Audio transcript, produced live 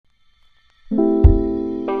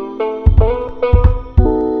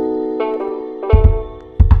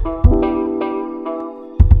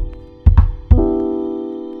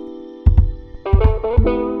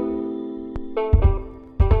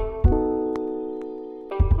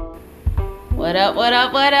What up, what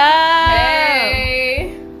up, what up?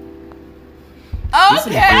 Hey.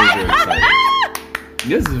 Okay.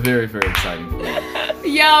 This is very, very exciting for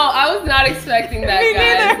me. Yo, I was not expecting that,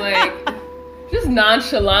 guys. Like, just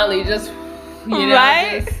nonchalantly, just, you know.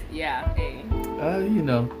 Right? Just, yeah, hey. You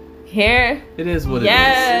know. Here. It is what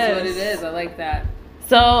Yes. It is what it is. I like that.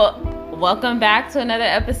 So, welcome back to another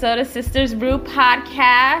episode of Sisters Brew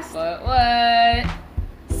Podcast. What?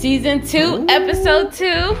 Season 2, Ooh. Episode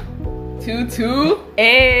 2. 2-2?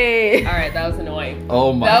 Hey. All right, that was annoying.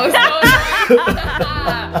 Oh my. That was so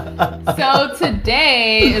annoying. So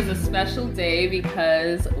today is a special day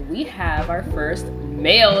because we have our first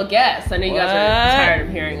male guest. I know you guys are tired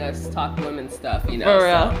of hearing us talk women stuff, you know. For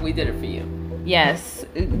real. So we did it for you. Yes,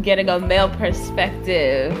 getting a male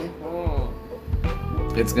perspective.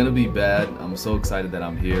 It's gonna be bad. I'm so excited that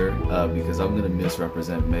I'm here because I'm gonna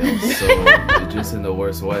misrepresent males. So just in the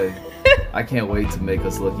worst way. I can't wait to make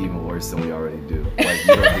us look even worse than we already do. Like,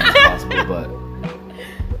 you don't think it's possible, but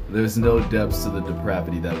there's no depths to the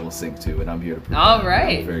depravity that we'll sink to, and I'm here to prove All that.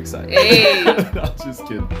 right. I'm very excited. Hey. I'm just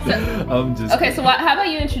kidding. I'm just Okay, kidding. so how about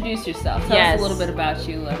you introduce yourself? Tell Yes. us a little bit about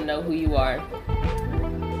you. Let them know who you are.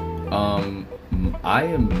 I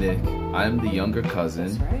am Nick. I'm the younger cousin.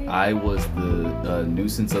 That's right. I was the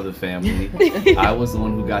nuisance of the family. I was the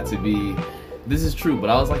one who got to be. This is true,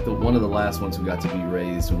 but I was like one of the last ones who got to be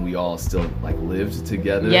raised when we all still like lived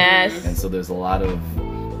together. Yes. And so there's a lot of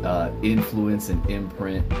influence and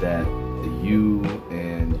imprint that you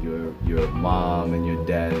and your mom and your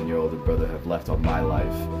dad and your older brother have left on my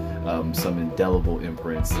life. Some indelible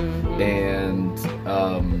imprints. Mm-hmm. And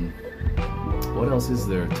what else is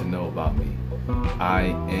there to know about me?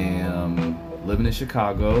 I am living in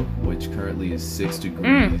Chicago, which currently is 6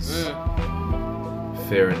 degrees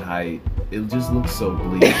Fahrenheit. It just looks so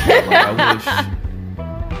bleak. Like,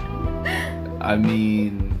 I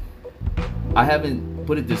mean, I haven't,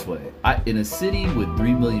 put it this way. In a city with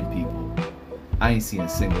 3 million people, I ain't seen a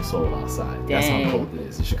single soul outside. That's how Dang. cold it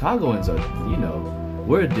is. The Chicagoans are,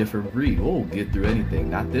 we're a different breed. We'll get through anything.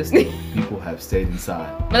 Not this though. People have stayed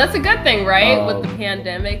inside. But that's a good thing, right? With the Um,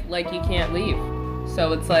 pandemic, like, you can't leave.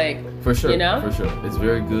 So it's like, For sure. You know? For sure. It's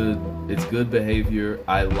very good. It's good behavior.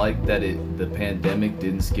 I like that the pandemic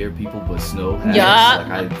didn't scare people, but snow has. Yeah.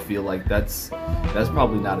 Like, I feel like that's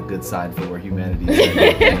probably not a good sign for where humanity is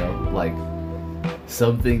headed, like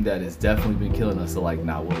something that has definitely been killing us. So like,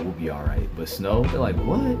 nah, we'll be all right. But snow, they're like,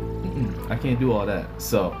 what? I can't do all that.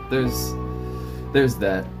 So there's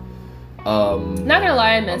that. not gonna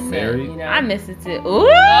lie, I miss I'm it. married. You know? I miss it too. Ooh.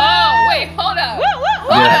 Oh, wait, hold up.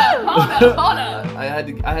 Hold up. I had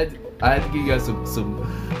to give you guys some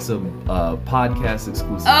podcast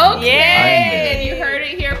exclusive. Okay, I'm you heard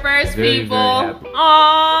it here first, Very, people.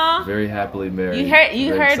 Aww. very happily married. You Very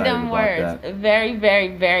heard excited them about words. that. Very, very,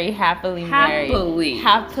 very happily married. Happily. Very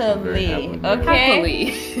Happily. happily married.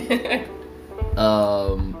 Okay. Happily.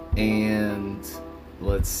 And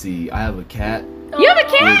let's see. I have a cat. You have a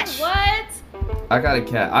cat? Which- What? I got a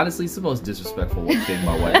cat. Honestly, it's the most disrespectful thing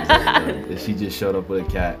my wife has ever done. Is she just showed up with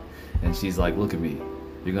a cat, and she's like, "Look at me,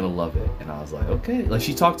 you're gonna love it." And I was like, "Okay." Like,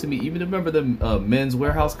 she talked to me. Even remember the Men's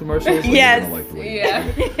Warehouse commercials? Like, Yes. you're gonna like the way you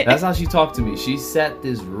Yeah. do it. That's how she talked to me. She sat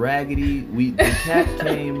this raggedy. The cat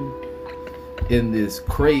came in this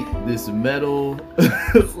crate, this metal,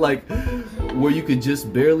 like where you could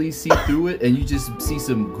just barely see through it, and you just see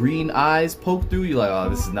some green eyes poke through. You're like, oh,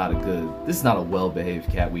 this is not a well-behaved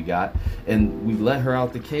cat we got. And we let her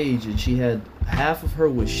out the cage, and she had half of her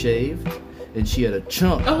was shaved, and she had a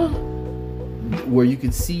chunk where you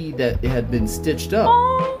could see that it had been stitched up.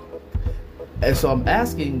 And so I'm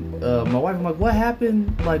asking my wife, I'm like, what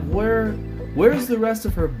happened? Like, where's the rest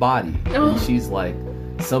of her body? And she's like,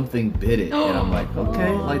 something bit it. And I'm like,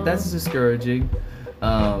 okay, like, that's discouraging.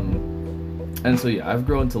 And so yeah, I've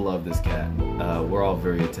grown to love this cat. We're all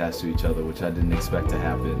very attached to each other, which I didn't expect to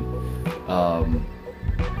happen.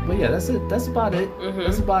 But yeah, that's it. That's about it.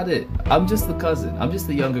 That's about it. I'm just the cousin. I'm just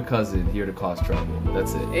the younger cousin here to cause trouble.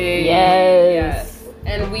 That's it. Yes.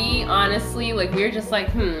 And we honestly, like, we were just like,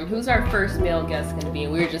 who's our first male guest gonna be?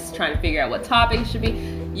 And we were just trying to figure out what topic should be.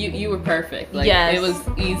 You were perfect. Like, Yes. it was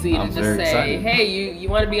easy I'm to very just say, excited. hey, you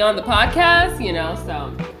want to be on the podcast? You know,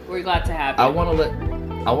 so we're glad to have you. I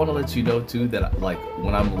want to let you know too that, like,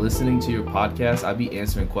 when I'm listening to your podcast, I be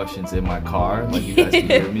answering questions in my car, like you guys can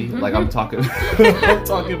hear me, like I'm talking, I'm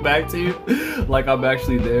talking back to you, like I'm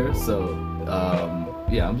actually there. So,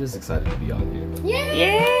 yeah, I'm just excited to be on here.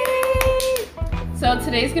 Yay! So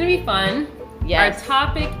today's gonna be fun. Yes. Our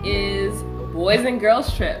topic is boys and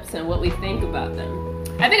girls trips and what we think about them.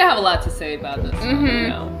 I think I have a lot to say about this. Mhm. You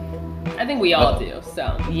know, I think we all do.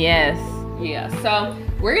 So Yes. Yeah, so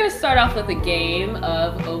we're gonna start off with a game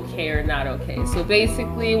of okay or not okay. So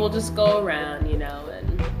basically, we'll just go around, you know,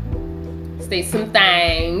 and state some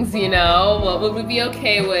things, you know, what would we be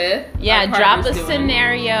okay with? Yeah, our drop a partners doing.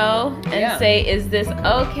 scenario and Yeah. say, is this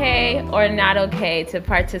okay or not okay to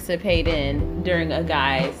participate in during a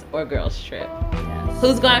guy's or girl's trip? Yes.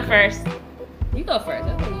 Who's going first? You go first.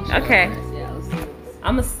 I think you should Okay. go first. Yeah, let's do this.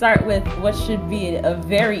 I'm gonna start with what should be a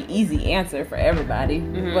very easy answer for everybody,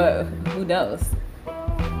 but who knows?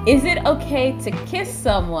 Is it okay to kiss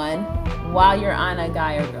someone while you're on a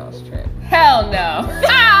guy or girl's trip? Hell no.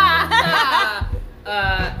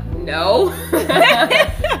 No.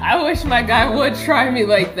 I wish my guy would try me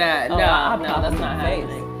like that. Oh, I'll No, pop that's in not your face.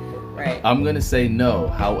 happening. Right. I'm gonna say no.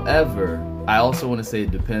 However, I also want to say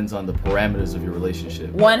it depends on the parameters of your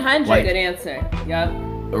relationship. 100. Like- Good answer. Yep.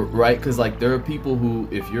 Right, because like there are people who,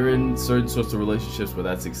 if you're in certain sorts of relationships where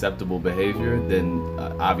that's acceptable behavior, then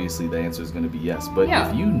obviously the answer is going to be yes. But Yeah.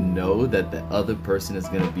 if you know that the other person is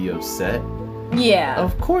going to be upset, Yeah.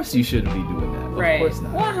 of course you shouldn't be doing that. Right. Of course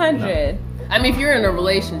not. 100. I mean, if you're in a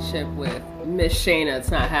relationship with Miss Shayna, it's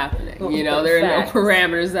not happening. You know, there are no Facts.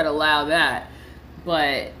 parameters that allow that.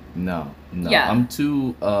 But No. Yeah. I'm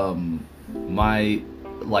too I'm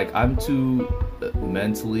too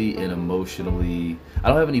mentally and emotionally. I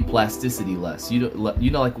don't have any plasticity left. You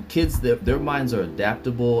know, like kids, their minds are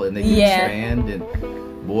adaptable and they can Yeah. expand.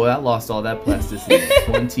 And boy, I lost all that plasticity at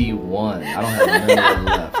 21. I don't have none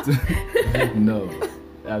left. No,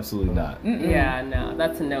 absolutely not. yeah, no,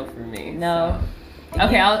 that's a no for me. No. So.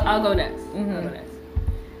 Okay, I'll go next. I'll go next.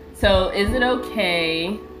 So, is it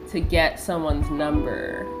okay to get someone's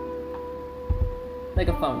number, like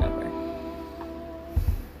a phone number?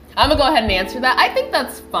 I'm gonna go ahead and answer that. I think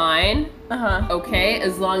that's fine. Okay,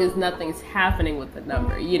 as long as nothing's happening with the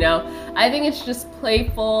number, you know? I think it's just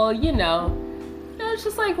playful, you know. It's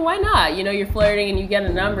just like, why not? You know, you're flirting and you get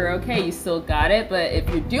a number, okay, you still got it. But if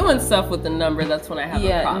you're doing stuff with the number, that's when I have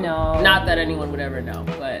a problem. no. Not that anyone would ever know,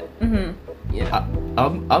 but, you know.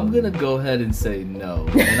 I'm gonna go ahead and say no,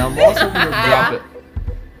 and I'm also gonna drop it.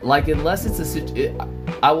 Like, unless it's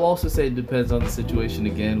I will also say it depends on the situation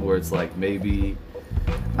again, where it's like maybe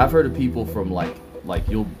I've heard of people from like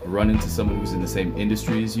you'll run into someone who's in the same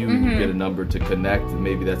industry as you, and you get a number to connect, and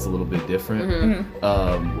maybe that's a little bit different.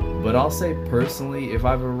 But I'll say personally, if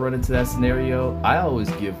I ever run into that scenario, I always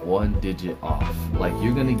give one digit off. Like,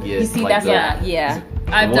 you're gonna get You see, like that's yeah.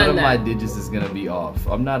 I've one done of that. my digits is gonna be off.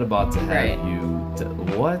 I'm not about to have Right.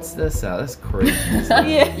 what's that sound? That's crazy.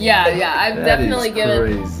 Yeah. Yeah, I've That definitely is given.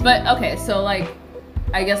 crazy. But okay, so like,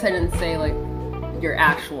 I guess I didn't say like your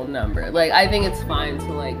actual number. Like, I think it's fine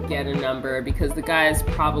to like get a number because the guys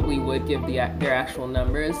probably would give their actual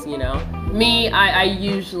numbers. You know, me, I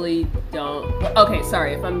usually don't. Okay,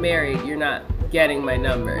 sorry, if I'm married, you're not getting my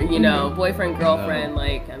number. You know, boyfriend, girlfriend.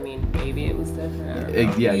 Like, I mean, maybe it was different. I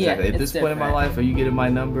don't know. Yeah, exactly. At it's this point in my different. life, are you getting my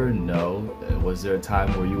number? No. Was there a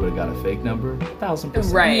time where you would have got a fake number?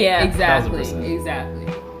 1,000%. Right. Yeah. Exactly. 1000%. Exactly.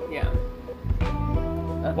 Yeah.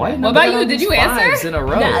 Why? What about you? Did you answer? Fives in a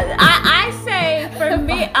row. I say for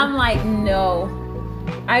me, I'm like, no.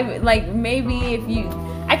 I like, maybe if you,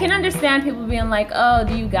 I can understand people being like, oh,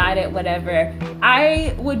 do you got it, whatever.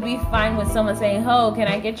 I would be fine with someone saying, oh, can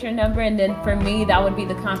I get your number? And then for me, that would be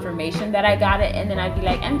the confirmation that I got it. And then I'd be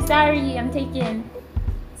like, I'm sorry, I'm taken.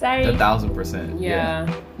 Sorry. 1,000%.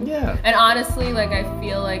 Yeah. Yeah. And honestly, like, I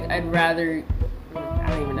feel like I'd rather, I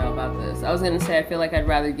don't even know about this. I was gonna say I feel like I'd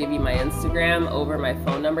rather give you my Instagram over my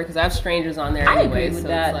phone number because I have strangers on there I anyway. agree with so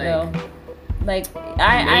that, it's like, though. Like,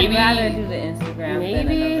 I'd Maybe- rather do the Instagram maybe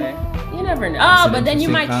than a number. you never know. Oh, an but then you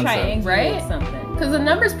interesting might concept. triangulate Right? something. Because the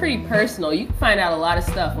number's pretty personal. You can find out a lot of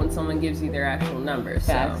stuff when someone gives you their actual number.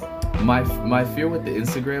 Facts. So My fear with the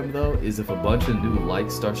Instagram though is if a bunch of new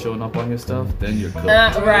likes start showing up on your stuff, then you're cooked.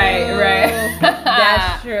 right.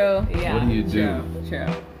 That's true. Yeah. What do you do? True.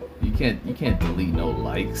 You can't delete no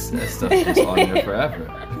likes. That stuff's just on there forever.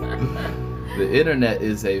 The internet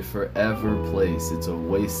is a forever place. It's a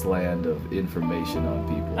wasteland of information on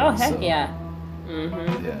people. Oh, heck So, yeah.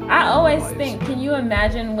 Yeah. I always Lives. think, can you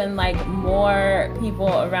imagine when like more people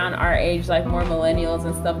around our age, like more millennials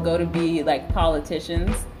and stuff, go to be like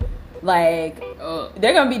politicians? Like, Oh,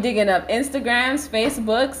 they're gonna be digging up Instagrams,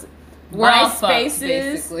 Facebooks, we're all fucked, MySpaces.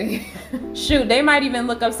 basically. Shoot, they might even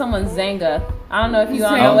look up someone's Zanga. I don't know if you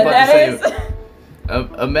all I know was what about that to is. say-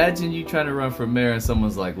 Imagine you trying to run for mayor and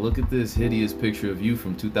someone's like, look at this hideous picture of you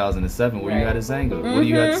from 2007 where you Right. had a Zanga. What do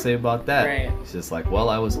you have to say about that? Right. It's just like, well,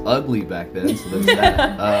 I was ugly back then, so there's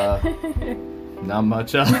that. Not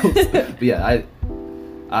much else. But yeah,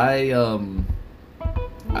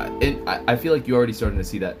 I feel like you're already starting to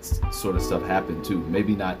see that sort of stuff happen too.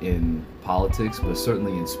 Maybe not in politics, but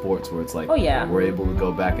certainly in sports, where it's like, Oh, yeah. we're able to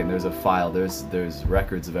go back and there's a file, there's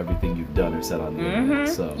records of everything you've done or said on the internet.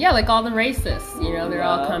 So Yeah, like all the racists, you know, they're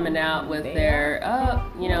all Yeah. coming out with They their,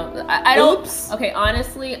 you know, I don't. Oops. Okay,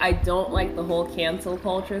 honestly, I don't like the whole cancel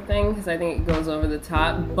culture thing because I think it goes over the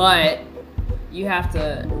top. But you have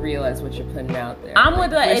to realize what you're putting out there. I'm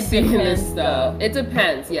with the we're it seeing depends, this stuff. though. It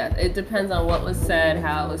depends. Yeah, it depends on what was said,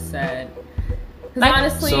 how it was said. Because Like-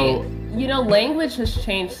 honestly, So- you know, language has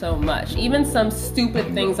changed so much. Even some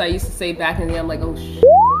stupid things I used to say back in the day, I'm like, oh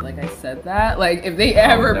like I said that. Like if they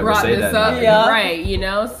ever never brought say this that up, now. Yeah. right? You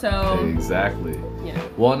know, so exactly. you know.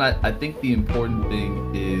 Well, and I think the important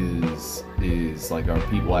thing is like, are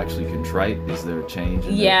people actually contrite? Is there a change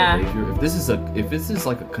in Yeah. their behavior? If this is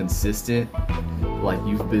like a consistent, like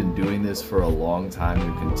you've been doing this for a long time,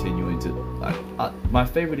 you're continuing to. My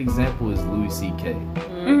favorite example is Louis C.K.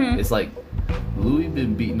 Mhm. It's like Louis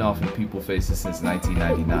been beating off in people's faces since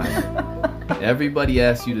 1999. Everybody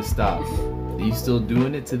asks you to stop. Are you still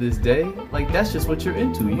doing it to this day? Like, that's just what you're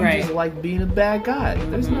into. You Right. just like being a bad guy.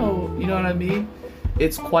 There's no, you know what I mean?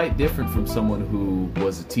 It's quite different from someone who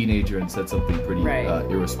was a teenager and said something pretty Right.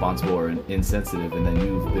 irresponsible or insensitive, and then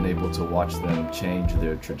you've been able to watch them change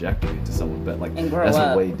their trajectory into someone better. Like, And grow that's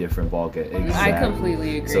up. a way different ballgame. Exactly. I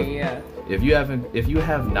completely agree. So- yeah. If you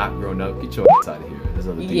have not grown up, get your ass out of here. There's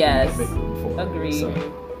other people Yes. you can make room for. Agreed. So,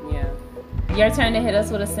 Yeah. Your turn to hit us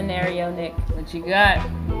with a scenario, Nick. What you got?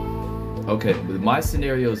 okay, but my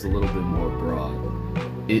scenario is a little bit more broad.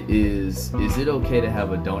 It is it okay to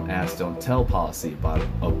have a don't ask, don't tell policy about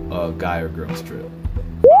a guy or girl's trip?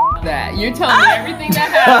 That you're telling me everything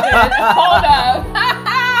that happened. Hold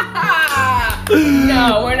up.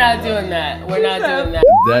 No, we're not doing that. We're not doing that.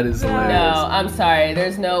 That is hilarious. No, I'm sorry.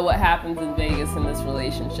 There's no what happens in Vegas in this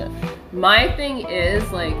relationship. My thing is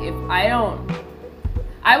like if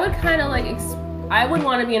I would kind of like I would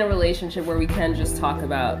want to be in a relationship where we can just talk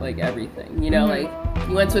about like everything. You know, like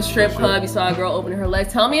you went to a strip For sure. club, you saw a girl open her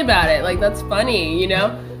legs. Tell me about it. Like that's funny, you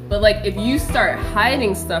know. But like if you start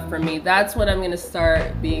hiding stuff from me, that's when I'm gonna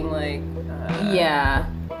start being like, Yeah.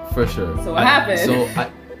 For sure. So what happened? So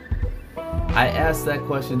I asked that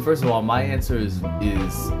question. First of all, my answer is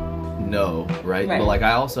no, right? Right. But like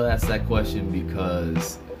I also asked that question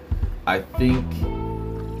because I think,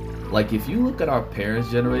 like, if you look at our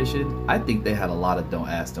parents' generation, I think they had a lot of don't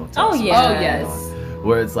ask, don't tell. Oh, stuff yeah. Oh, going yes. on.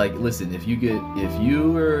 Where it's like, listen, if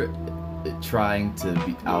you were trying to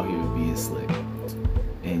be out here being slick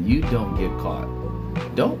and you don't get caught,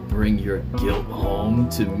 don't bring your guilt home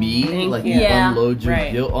to me. Thank Like you. you Yeah. unload your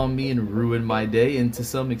Right. guilt on me and ruin my day. And to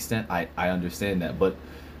some extent, I understand that, but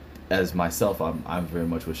as myself, I'm very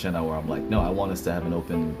much with Shenna, where I'm like, no, I want us to have an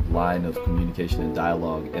open line of communication and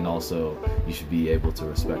dialogue, and also you should be able to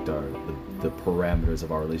respect the parameters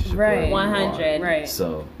of our relationship. Right. wherever you are. 100. right.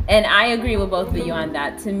 So And I agree with both of you on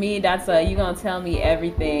that. To me, that's you gonna tell me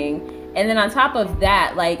everything. And then on top of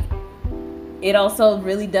that, like, it also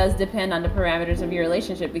really does depend on the parameters of your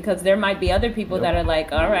relationship, because there might be other people Yep. that are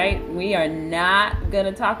like, all right, we are not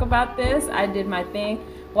gonna talk about this. I did my thing.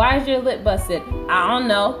 Why is your lip busted? I don't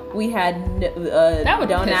know. We had That would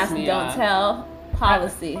don't piss ask, me don't off. tell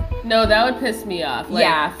policy. No, that would piss me off. Like,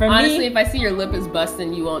 Yeah, for me- honestly, if I see your lip is busted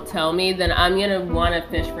and you won't tell me, then I'm gonna want to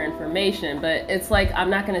fish for information. But it's like I'm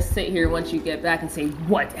not gonna sit here once you get back and say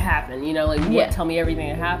what happened. You know, like Yeah. what? Tell me everything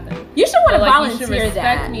that happened. You should want But, to like, you should volunteer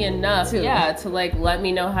respect that. me enough, too. yeah, to like let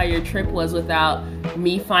me know how your trip was without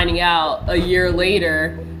me finding out a year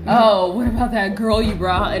later. Oh, what about that girl you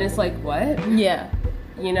brought? And it's like, what? Yeah.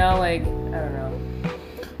 You know, like I don't know.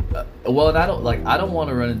 well, and I don't want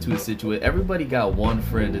to run into a situation. Everybody got one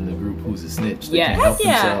friend in the group who's a snitch. They Yes. can't help Heck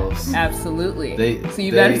yeah. themselves. Absolutely. So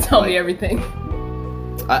you they, better tell me like- everything.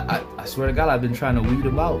 I swear to God, I've been trying to weed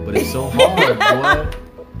them out, but it's so hard,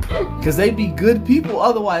 boy. Because they be good people.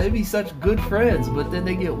 Otherwise, they be such good friends. But then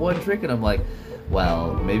they get one trick, and I'm like,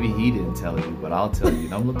 well, maybe he didn't tell you, but I'll tell you.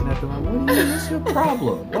 And I'm looking at them like, what's your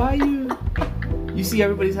problem? Why are you? You see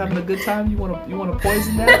everybody's having a good time. You wanna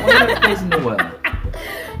poison that? Why not poison the well?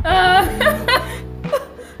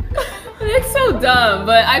 It's so dumb,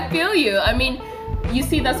 but I feel you. I mean, you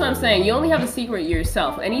see, that's what I'm saying. You only have a secret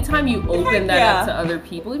yourself. Anytime you open that up yeah. to other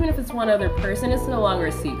people, even if it's one other person, it's no longer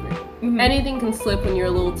a secret. Mm-hmm. Anything can slip when you're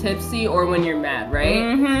a little tipsy or when you're mad, right?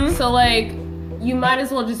 Mhm. So, like, you might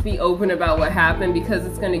as well just be open about what happened because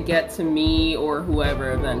it's going to get to me or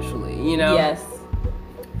whoever eventually, you know? Yes.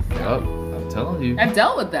 Yup, I'm telling you. I've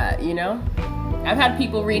dealt with that, you know? I've had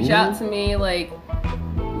people reach Ooh. out to me, like,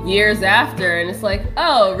 years after, and it's like,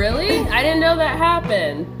 oh, really? I didn't know that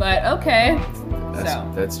happened, but okay.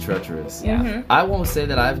 That's treacherous. Yeah. Mhm. I won't say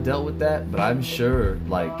that I've dealt with that, but I'm sure,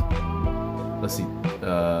 like, let's see,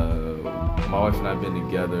 my wife and I have been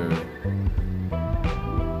together.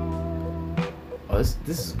 Oh, this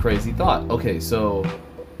is a crazy thought. Okay, so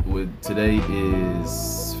today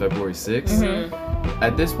is February 6th. Mhm.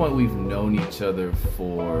 At this point, we've known each other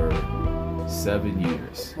for 7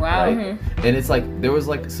 years. Wow. Right? Mhm. And it's like there was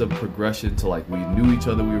like some progression to like we knew each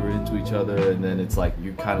other, we were into each other, and then it's like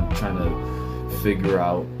you're kind of trying to figure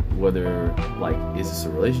out whether like is this a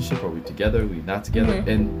relationship, are we together, are we not together? Mhm.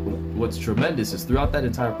 And what's tremendous is throughout that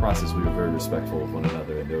entire process we were very respectful of one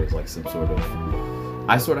another, and there was like some sort of,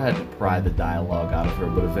 I sort of had to pry the dialogue out of her,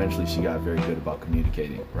 but eventually she got very good about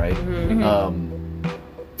communicating, right? Mhm.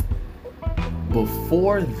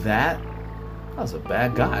 Before that, I was a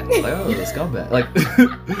bad guy. Like, I was a scumbag. Like,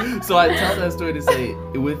 so I tell that story to say,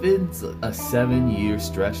 within a 7-year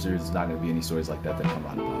stretch, there's not going to be any stories like that come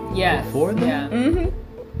out about me. Yes. Before that, Yeah. Mhm.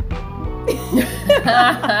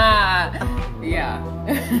 Yeah.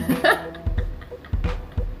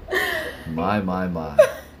 my.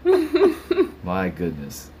 My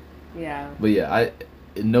goodness. Yeah. But yeah,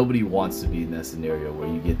 nobody wants to be in that scenario where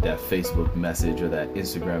you get that Facebook message or that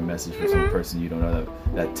Instagram message from some person you don't know,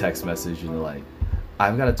 that text message, and they're like,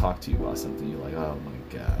 I've got to talk to you about something. You're like, oh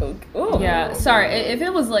my God. Ooh. Yeah, sorry. If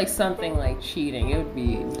it was like something like cheating, it would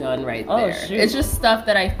be done right Oh, there. shoot. It's just stuff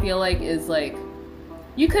that I feel like is like,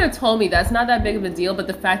 you could have told me that's not that big of a deal, but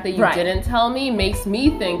the fact that you Right. didn't tell me makes me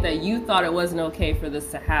think that you thought it wasn't okay for this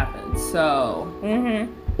to happen. So, Mhm.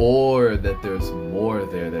 Or that there's more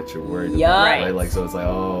there that you're worried Yup. about, Right. right? Like, so it's like,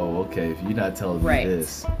 oh, okay, if you're not telling Right. me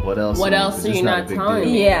this, what else? What else is are this you not a not big telling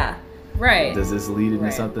deal? me? Yeah. right. Does this lead into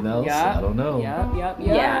Right. something else? Yup, I don't know. Yep.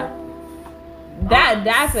 Yeah.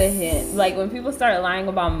 That's a hint. Like when people start lying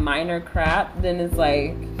about minor crap, then it's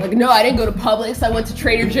like, Like, no, I didn't go to Publix. I went to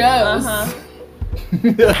Trader Joe's.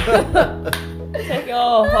 take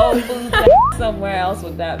your Whole Foods somewhere else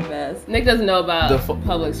with that mess. Nick doesn't know about The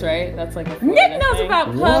Publix, right? That's like a Nick Florida knows thing.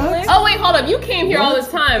 about What? Publix. Oh wait, hold up! You came here all What?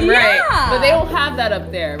 this time, right? Yeah. But they don't have that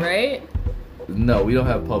up there, right? No, we don't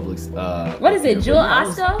have Publix. What is up here, it, Jewel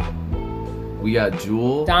but yeah, Osco? We got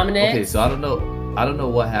Jewel. Dominick's. Okay, so I don't know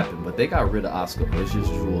what happened, but they got rid of Osco. It's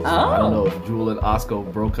just Jewel. So I don't know if Jewel and Osco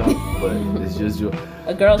broke up, but it's just Jewel.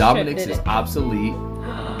 A girl's Dominick's trip is did obsolete.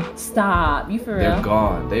 it. Stop. You for They're real?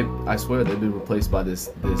 gone. I swear they've been replaced by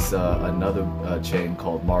this another chain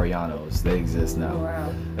called Mariano's. They exist now. Wow.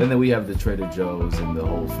 And then we have the Trader Joe's and the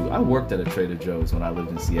Whole Food. I worked at a Trader Joe's when I lived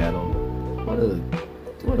in Seattle.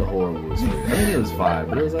 What a horrible experience. I mean, it was fine,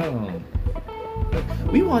 but it was, I don't know.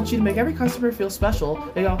 Like, we want you to make every customer feel special.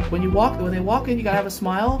 You know, when they walk in, you gotta have a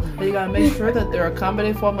smile, and you gotta make sure that they're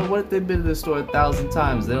accommodated for them. But what if they've been to the store 1,000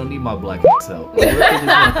 times? They don't need my black help. What if they just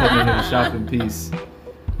want to come in here and shop in peace?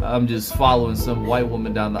 I'm just following some white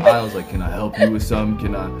woman down the aisles like, can I help you with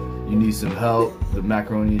something? You need some help? The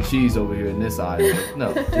macaroni and cheese over here in this aisle. Like,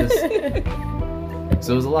 no, just.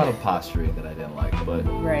 So it was a lot of posturing that I didn't like, but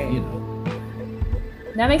Right. you know.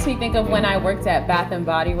 That makes me think of when I worked at Bath and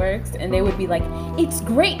Body Works, and they would be like, "It's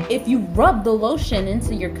great if you rub the lotion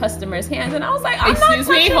into your customers' hands," and I was like, I'm Excuse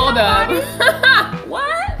not me, touching hold up. nobody.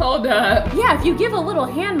 What? Hold up. Yeah, if you give a little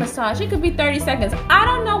hand massage, it could be 30 seconds. I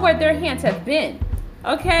don't know where their hands have been.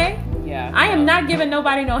 Okay? Yeah. I am not giving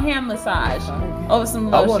nobody no hand massage over some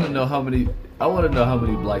I lotion. want to know how many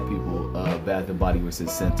black people Bath and Body Works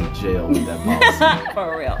has sent to jail with that policy.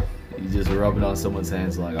 For real. You just rubbing on someone's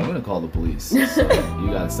hands like, I'm gonna call the police. So you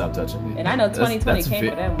gotta stop touching me. And I know That's- 2020 that's came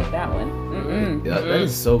for them with that one. Mm-mm. Yeah, that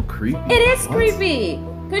is so creepy. It is What? creepy.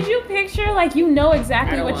 Could you picture, like, you know I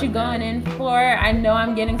exactly don't what want you're going that. in for? I know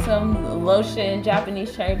I'm getting some lotion,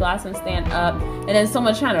 Japanese cherry blossom stand up, and then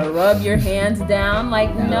someone trying to rub your hands down.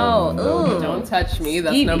 Like, no. Ooh. Don't touch me.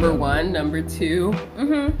 That's Stevie. number one. Number two,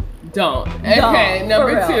 Mm-hmm. don't. Okay, for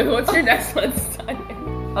number real. two. What's your next one, Sonia?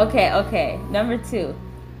 Okay. Number 2.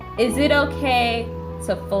 Is it okay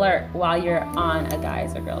to flirt while you're on a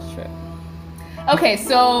guy's or girl's trip? Okay,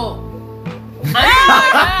 so.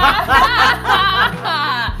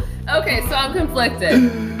 Okay, so I'm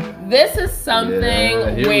conflicted. This is something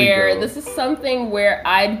Yeah, here we where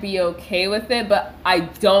I'd be okay with it, but I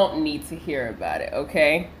don't need to hear about it.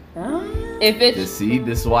 Okay, if it's See,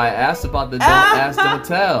 this is why I asked about the don't ask, don't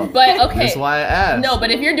tell. but okay. That's why I asked. No,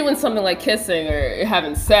 but if you're doing something like kissing or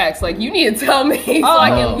having sex, like you need to tell me so Oh, I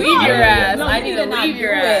no. can leave your Yeah, ass. no, I you need to not leave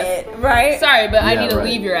your do ass. it, right? Sorry, but I Yeah, need to right.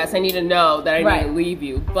 leave your ass. I need to know that I need Right. to leave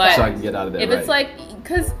you. But So I can get out of there. if it's like,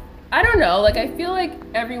 because I don't know, like I feel like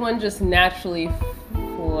everyone just naturally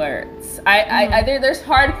flirts. There's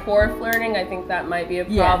hardcore flirting. I think that might be a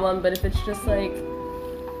Yeah. problem. But if it's just like,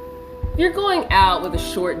 if you're going out with a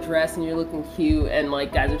short dress and you're looking cute and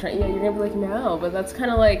like guys are trying, you're gonna be like, no, but that's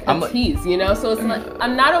kind of like a tease, you know? So it's like,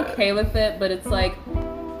 I'm not okay with it, but it's like,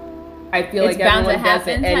 I feel It's like bound to everyone does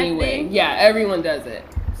happen it type anyway. thing? Yeah, everyone does it.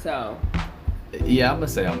 So. Yeah, I'm gonna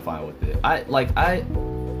say I'm fine with it.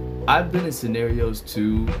 I've been in scenarios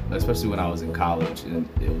too, especially when I was in college, and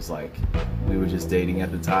it was like we were just dating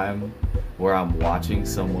at the time, where I'm watching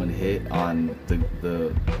someone hit on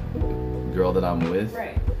the girl that I'm with,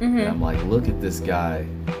 Right. and I'm like, look at this guy,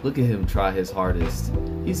 look at him try his hardest.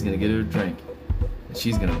 He's gonna get her a drink, and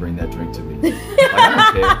she's gonna bring that drink to me. Like,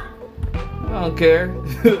 I don't care.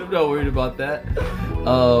 I'm not worried about that.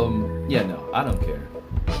 Yeah, no, I don't care.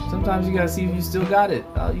 Sometimes you gotta see if you still got it.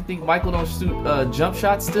 You think Michael don't shoot jump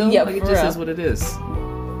shots still? Yeah, like, it for just real. is what it is.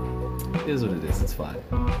 It is what it is. It's fine.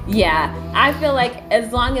 Yeah, I feel like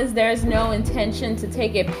as long as there's no intention to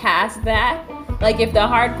take it past that, like if the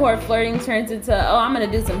hardcore flirting turns into, oh, I'm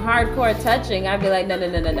gonna do some hardcore touching, I'd be like, no,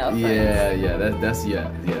 friends. Yeah. That's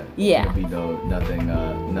yeah. Yeah. There'll be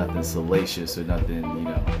nothing salacious or nothing.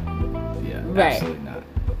 Yeah. Right. Absolutely not.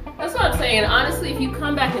 That's what I'm saying. Honestly, if you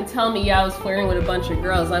come back and tell me, I was flirting with a bunch of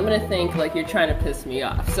girls, I'm gonna think like you're trying to piss me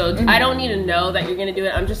off. So I don't need to know that you're gonna do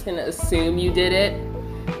it. I'm just gonna assume you did it,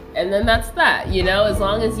 and then that's that. As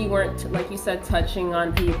long as you weren't, like you said, touching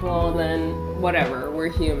on people, then whatever. We're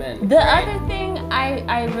human. The right? other thing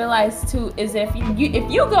I realized too is if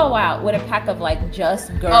you go out with a pack of like just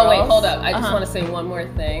girls. Oh wait, hold up. I just want to say one more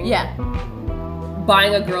thing. Yeah.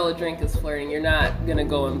 Buying a girl a drink is flirting. You're not gonna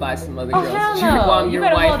go and buy some other Oh, girls hell a drink no. while You your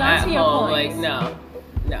better wife hold on at to your home. points. Like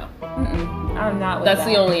no. I'm not with That's that.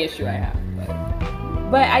 the only issue I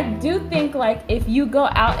have. But I do think like if you go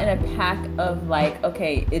out in a pack of like,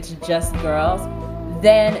 okay, it's just girls,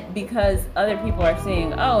 then because other people are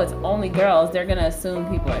seeing, oh, it's only girls, they're gonna assume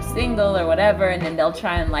people are single or whatever, and then they'll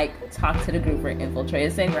try and like talk to the group or infiltrate.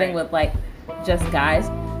 The same thing Right. with like just guys.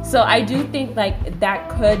 So I do think like that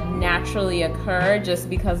could naturally occur just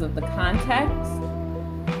because of the context.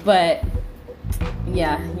 But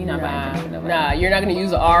yeah, you're not buying drinks for nobody. Nah, you're not gonna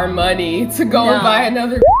use our money to go and No. buy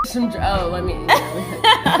another some. Let me.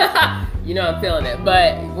 I'm feeling it,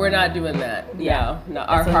 but we're not doing that. Yeah. No,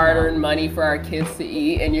 our That's a hard-earned money for our kids to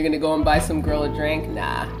eat, and you're gonna go and buy some girl a drink?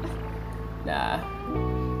 Nah.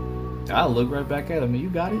 I'll look right back at him. You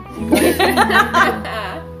got it.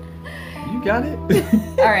 You got it.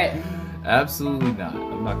 All right. Absolutely not.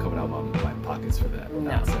 I'm not coming out my pockets for that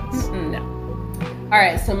nonsense. No. All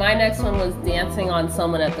right. So my next one was dancing on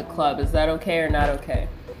someone at the club. Is that okay or not okay?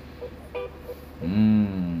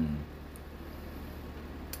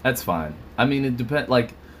 That's fine. I mean, it depends.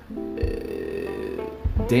 Like,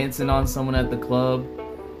 dancing on someone at the club.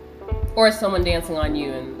 Or someone dancing on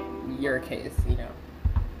you in your case,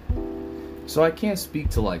 So I can't speak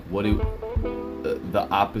to like what it, the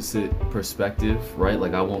opposite perspective, right?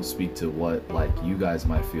 Like I won't speak to what like you guys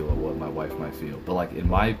might feel or what my wife might feel. But like in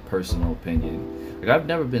my personal opinion, like I've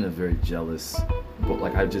never been a very jealous, but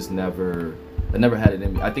like I never had it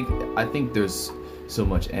in me. I think there's so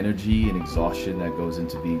much energy and exhaustion that goes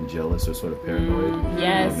into being jealous or sort of paranoid.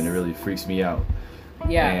 Yes. And it really freaks me out.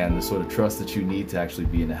 Yeah. And the sort of trust that you need to actually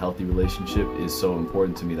be in a healthy relationship is so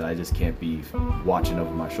important to me that I just can't be watching over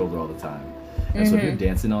my shoulder all the time. And so if you're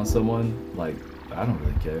dancing on someone, like, I don't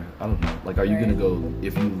really care. I don't know. Like, are you gonna go,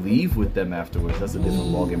 if you leave with them afterwards, that's a different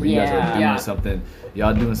ballgame. Where you guys are doing something,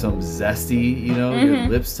 y'all doing something zesty, your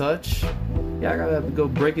lips touch. Yeah, I gotta go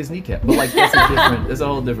break his kneecap. But like, that's a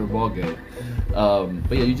whole different ballgame.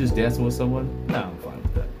 But yeah, you just dancing with someone? No, I'm fine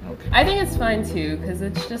with that. Okay. I think it's fine too, because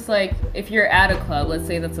it's just like if you're at a club, let's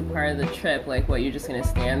say that's a part of the trip, like what, you're just gonna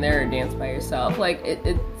stand there or dance by yourself? Like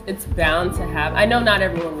it's bound to have. I know not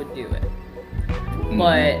everyone would do it,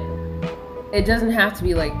 but it doesn't have to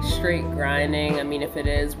be like straight grinding. I mean, if it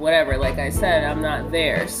is, whatever. Like I said, I'm not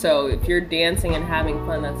there. So if you're dancing and having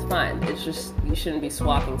fun, that's fine. It's just you shouldn't be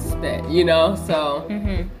swapping spit, So.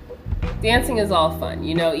 Dancing is all fun,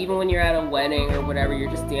 even when you're at a wedding or whatever, you're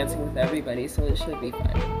just dancing with everybody, so it should be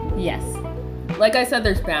fun. Yes. Like I said,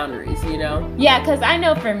 there's boundaries, Yeah, because I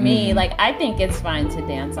know for me, like, I think it's fine to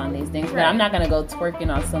dance on these things, but I'm not going to go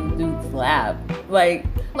twerking on some dude's lap. Like,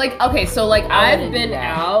 okay, so, like, I I've wouldn't been do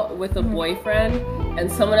that. out with a boyfriend,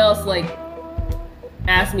 and someone else, like,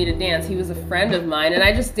 asked me to dance. He was a friend of mine, and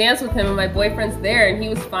I just danced with him, and my boyfriend's there, and he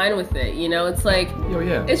was fine with it, It's like,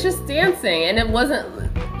 it's just dancing, and it wasn't...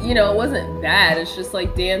 it wasn't bad. It's just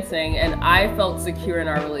like dancing, and I felt secure in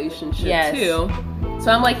our relationship too. So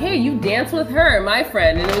I'm like, hey, you dance with her, my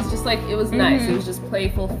friend, and it was just like, it was nice. It was just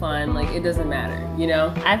playful fun. Like, it doesn't matter,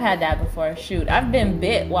 I've had that before. Shoot, I've been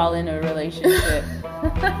bit while in a relationship.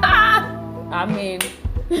 I mean,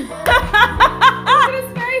 It's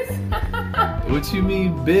nice What you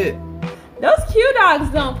mean bit? Those Q dogs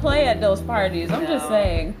don't play at those parties. I'm just No.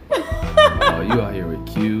 saying. Oh, you out here with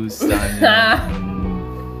Q's, Sonya.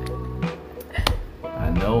 I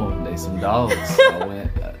know them. They some dogs.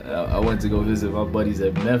 I went to go visit my buddies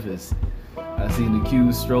at Memphis. I seen the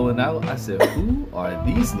Q's strolling out. I said, "Who are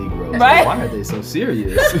these Negroes? Right? Why are they so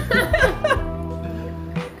serious?"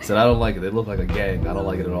 Said, "I don't like it. They look like a gang. I don't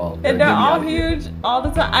like it at all." And they're Get me all outta here. huge all the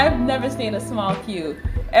time. I've never seen a small Q.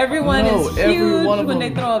 Everyone No, is every huge one of when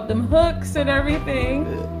them- they throw up them hooks and everything.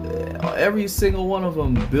 Every single one of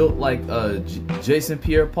them built like Jason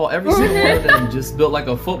Pierre-Paul. Every single one of them just built like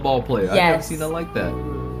a football player. I've never Yes. seen nothing like that.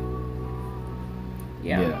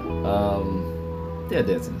 Yeah. Yeah,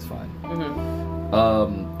 dancing is fine. Mhm.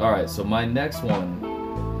 All right, so my next one,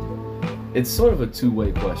 it's sort of a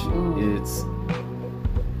two-way question. Ooh.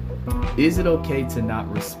 Is it okay to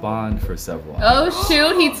not respond for several hours? Oh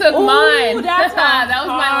shoot, he took Ooh, mine. that's a that was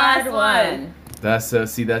my last hard one. That's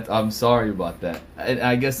see that I'm sorry about that. And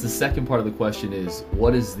I guess the second part of the question is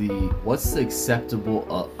what's the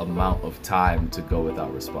acceptable amount of time to go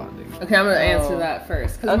without responding? Okay, I'm gonna answer Oh. that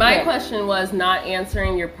first. Because my Okay. question was not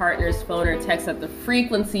answering your partner's phone or text at the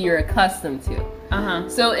frequency you're accustomed to. Uh-huh.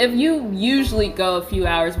 So if you usually go a few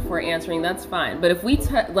hours before answering, that's fine. But if we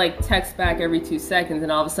text back every 2 seconds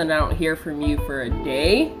and all of a sudden I don't hear from you for a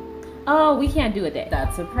day, Oh, we can't do a day.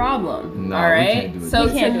 that's a problem. No, all we right. can't do a So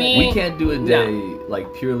day. We to can't do me, We can't do a day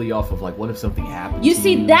like purely off of like what if something happens. You to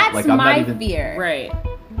see, you? that's Like, I'm not my even- fear. Right.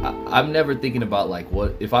 I'm never thinking about like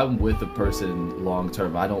what if I'm with a person long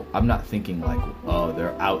term. I'm not thinking like, oh,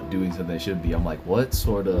 they're out doing something they shouldn't be. I'm like, what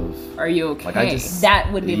sort of Are you okay? like I just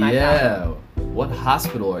That would be my problem. What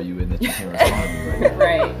hospital are you in that you can't respond to me right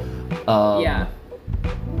Right. now? Yeah.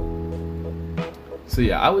 So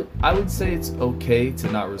yeah, I would say it's okay to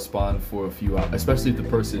not respond for a few hours, especially if the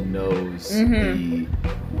person knows Mm-hmm.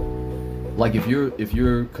 like if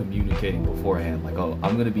you're communicating beforehand, like, oh,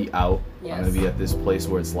 I'm gonna be out, Yes. I'm gonna be at this place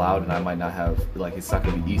where it's loud, and I might not have like it's not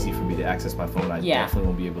gonna be easy for me to access my phone. I Yeah. definitely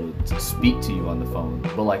won't be able to speak to you on the phone.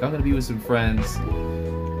 But like I'm gonna be with some friends.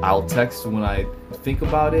 I'll text when I think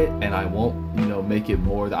about it, and I won't, make it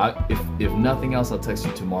more. If nothing else, I'll text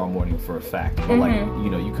you tomorrow morning for a fact. But like,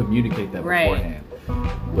 you communicate that Right. beforehand.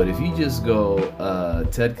 But if you just go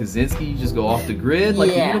Ted Kaczynski, you just go off the grid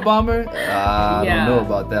like Yeah. the Unabomber, I Yeah. don't know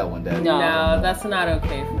about that one, Dad. No. No, that's not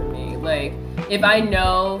okay for me. Like, if I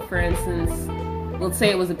know, for instance, let's say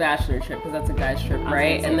it was a bachelor trip, because that's a guy's trip, was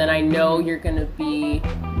right? gonna And say. then I know you're gonna be,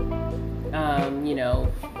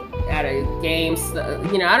 at a game,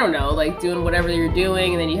 I don't know, like doing whatever you're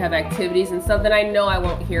doing, and then you have activities and stuff, then I know I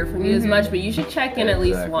won't hear from you as much, but you should check in at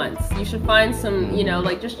least Exactly. once. You should find some,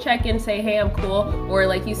 like just check in, say, hey, I'm cool, or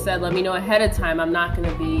like you said, let me know ahead of time I'm not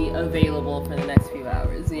gonna be available for the next few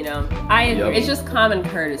hours, I agree. Yep. It's just common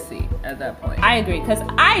courtesy at that point. I agree, because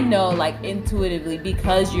I know, like, intuitively,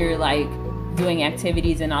 because you're like doing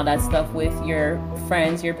activities and all that stuff with your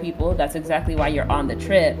friends, your people, that's exactly why you're on the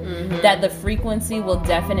trip, that the frequency will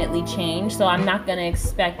definitely change. So I'm not gonna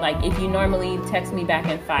expect, like, if you normally text me back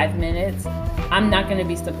in 5 minutes, I'm not gonna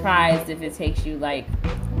be surprised if it takes you like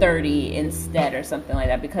 30 instead or something like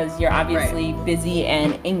that, because you're obviously busy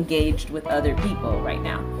and engaged with other people right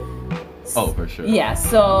now. Oh, for sure. Yeah,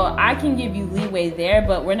 so I can give you leeway there,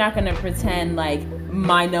 but we're not gonna pretend like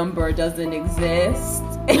my number doesn't exist.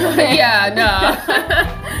 Yeah, no.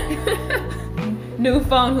 New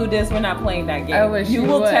phone, who dis? We're not playing that game. I wish you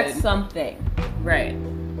will would. text something. Right.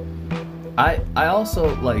 I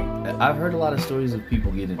also like I've heard a lot of stories of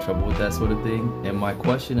people getting in trouble with that sort of thing, and my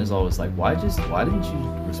question is always like, why didn't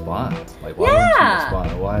you respond? Like, why didn't you Yeah.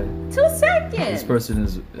 respond? Why 2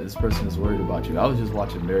 seconds. this person is worried about you? I was just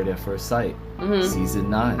watching Married at First Sight, season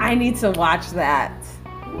 9. I need to watch that.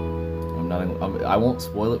 I won't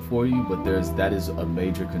spoil it for you, but that is a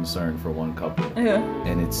major concern for one couple,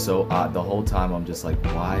 and it's so odd. The whole time I'm just like,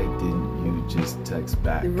 why didn't you just text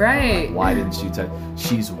back? Right. Why didn't you text?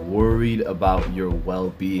 She's worried about your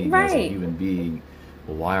well-being as a Right. human being.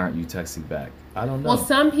 Well, why aren't you texting back? I don't know. Well,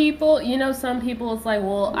 some people, it's like,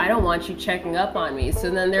 well, I don't want you checking up on me. So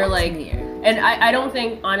then they're That's like, weird. and I don't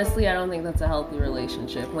think, honestly, I don't think that's a healthy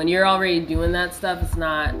relationship. When you're already doing that stuff, it's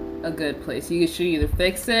not a good place. You should either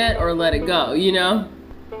fix it or let it go,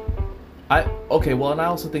 Okay, well, and I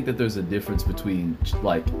also think that there's a difference between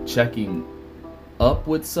like checking up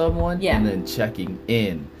with someone Yeah. and then checking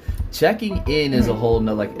in. Checking in is a whole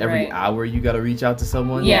nother, like every Right. hour you got to reach out to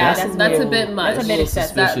someone. Yeah, that's that's a little- bit much. That's a bit little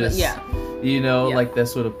excessive. suspicious. Yeah. Yeah, Yeah. like that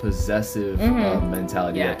sort of possessive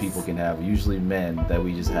mentality Yes. that people can have. Usually men that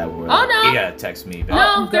we just have where Oh, no. you gotta text me back.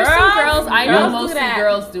 No, there's some girls. I know girls do mostly that.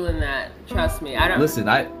 girls doing that. Trust me. I don't. Listen,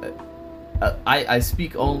 I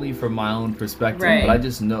speak only from my own perspective, Right. but I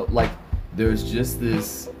just know, like, there's just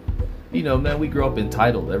this, you know, man, we grew up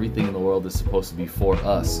entitled. Everything in the world is supposed to be for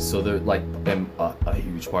us. So they're like, and a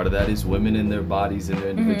huge part of that is women and their bodies and their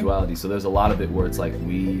individuality. So there's a lot of it where it's like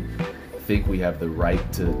we think we have the right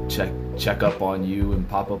to check up on you and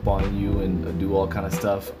pop up on you and do all kind of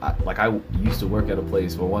stuff. I used to work at a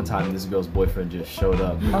place where one time this girl's boyfriend just showed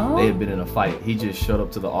up. Oh. They had been in a fight. He just showed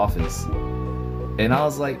up to the office, and I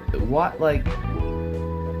was like, what? Like,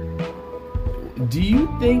 do you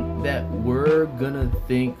think that we're gonna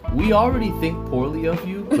think, we already think poorly of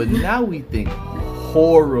you, but now we think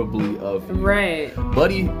horribly of you? Right.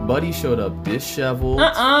 Buddy showed up disheveled.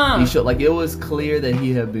 He showed, like, it was clear that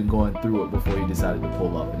he had been going through it before he decided to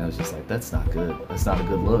pull up, and I was just like, that's not good. That's not a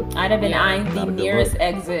good look. I'd have been eyeing Not the a good nearest look.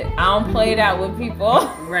 exit. I don't play that with people.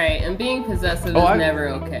 Right. And being possessive Oh, is I- never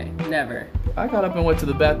okay. Never. I got up and went to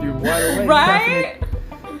the bathroom right away. Right?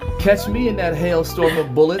 Catch me in that hailstorm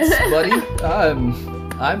of bullets, buddy.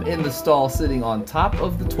 I'm in the stall sitting on top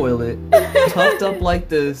of the toilet, tucked up like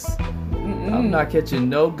this. I'm not catching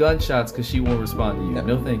no gunshots because she won't respond to you.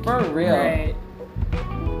 No thank you. For real. Right.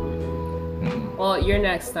 Well, you're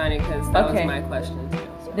next, Steiny, because that Okay. was my question too.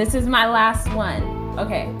 So. This is my last one.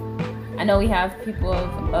 Okay. I know we have people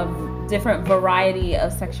of different variety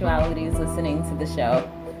of sexualities listening to the show.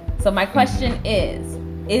 So my question is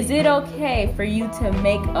it okay for you to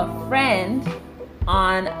make a friend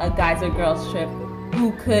on a guys or girls trip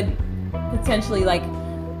who could potentially like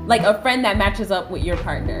a friend that matches up with your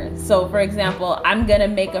partner? So for example, I'm gonna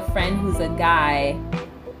make a friend who's a guy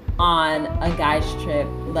on a guy's trip,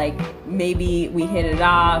 like maybe we hit it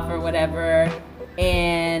off or whatever,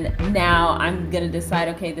 and now I'm gonna decide,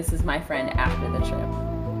 okay, this is my friend after the trip.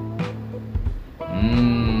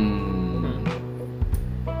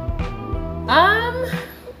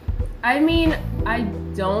 I mean, I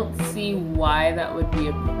don't see why that would be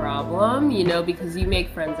a problem, you know, because you make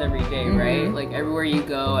friends every day, right? Like everywhere you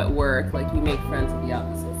go at work, like you make friends of the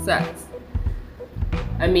opposite sex.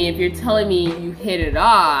 I mean, if you're telling me you hit it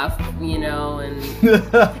off, you know, and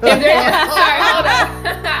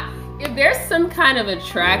if there's some kind of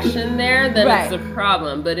attraction there, then Right. it's a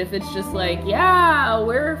problem. But if it's just like, yeah,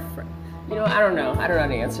 we're, you know, I don't know how to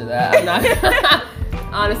answer that. I'm not.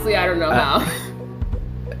 Honestly, I don't know how.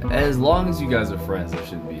 As long as you guys are friends, there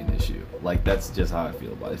shouldn't be an issue. Like, that's just how I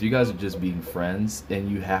feel about it. If you guys are just being friends and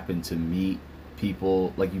you happen to meet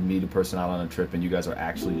people, like you meet a person out on a trip and you guys are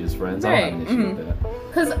actually just friends, I don't have an issue with that.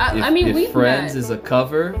 Because I mean, if we've friends met. is a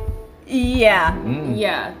cover, Yeah.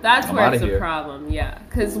 Yeah, that's I'm where outta it's a here. problem. Yeah,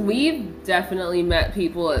 because we've definitely met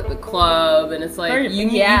people at the club, and it's like Or- you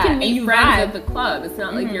yeah, can and meet you friends vibe. at the club. It's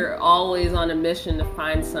not like you're always on a mission to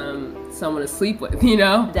find someone to sleep with, you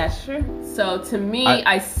know. That's true. So to me,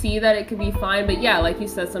 I see that it could be fine, but yeah, like you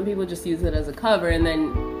said, some people just use it as a cover, and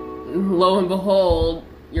then lo and behold,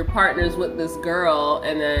 your partner's with this girl,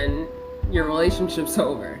 and then your relationship's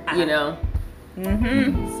over, you know.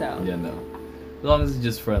 So yeah, no. As long as it's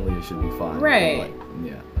just friendly, it should be fine. But, Right. like,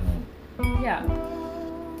 yeah.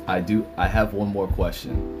 yeah. I have one more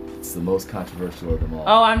question. It's the most controversial of them all.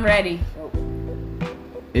 Oh, I'm ready.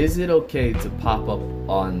 Is it okay to pop up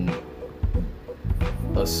on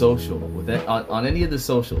a social with it, on any of the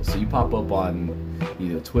socials? So you pop up on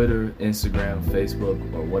either Twitter, Instagram, Facebook,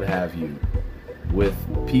 or what have you, with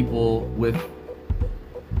people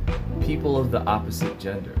of the opposite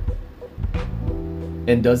gender.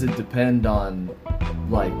 And does it depend on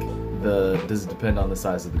does it depend on the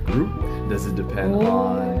size of the group? Does it depend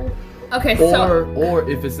on Okay, so or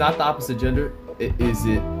if it's not the opposite gender, is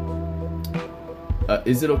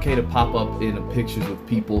it okay to pop up in pictures with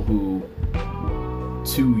people who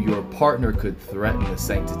to your partner could threaten the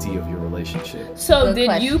sanctity of your relationship? so Good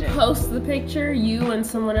did you question. post the picture, you and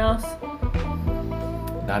someone else?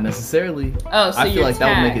 Not necessarily. Oh, so I feel you're like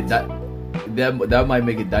that would make it tagged. that might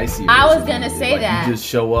make it dicey. I was versus gonna if, say like, that. you just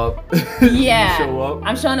show up. Yeah. You show up.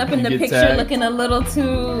 I'm showing up in You the get picture tagged. looking a little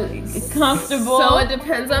too comfortable. So it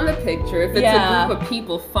depends on the picture. If it's Yeah. a group of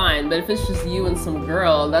people, fine. But if it's just you and some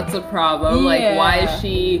girl, that's a problem. Like, why Yeah. is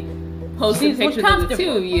she posting She's pictures of the comfortable.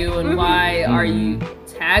 two of you, and why are you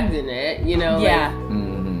tagged in it? You know? yeah.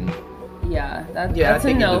 Mhm. Like, yeah. Yeah, I That's a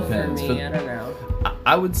think it no for depends. me. For- I don't know.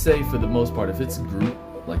 I would say for the most part, if it's a group,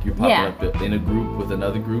 like you're popping Yeah. up in a group with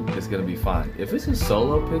another group, it's gonna be fine. If it's a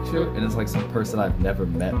solo picture and it's like some person I've never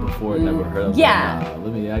met before, never heard of, Yeah.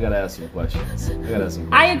 like, nah, I gotta ask some questions.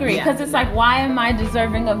 I agree, Yeah. because it's like, why am I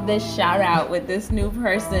deserving of this shout out with this new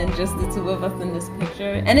person, just the two of us in this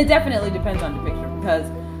picture? And it definitely depends on the picture, because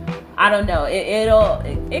I don't know.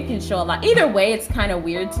 It can show a lot. Either way, it's kind of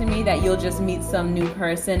weird to me that you'll just meet some new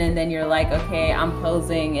person and then you're like, okay, I'm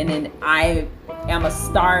posing, and then I am a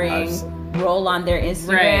starring role on their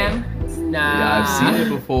Instagram. Right. Nah. Yeah, I've seen it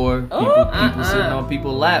before. People sitting on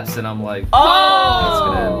people's laps, and I'm like,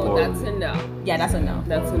 oh, that's a no. Yeah, that's a no.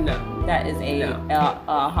 That's a no. That is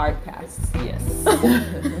a hard pass. Yes.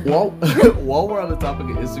 While we're on the topic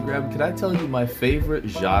of Instagram, can I tell you my favorite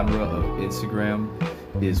genre of Instagram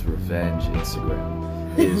is revenge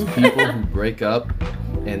Instagram. It is people who break up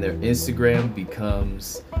and their Instagram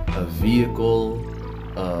becomes a vehicle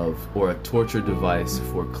or a torture device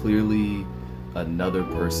for clearly another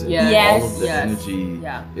person. Yes. All of the energy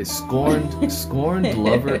is scorned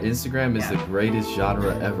lover. Instagram is the greatest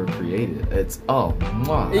genre ever created. It's I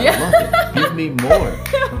love it. Give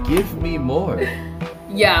me more.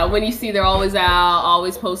 Yeah, when you see they're always out,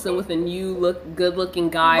 always posting with a new good looking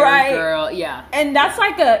guy or girl. Yeah. And that's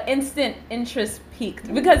like a instant interest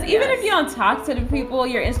peaked, because even if you don't talk to the people,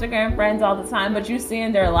 your Instagram friends all the time, but you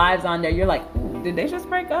seeing their lives on there, you're like, ooh, did they just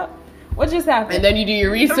break up? What just happened? And then you do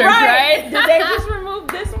your research, right? Did they just remove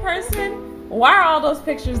this person? Why are all those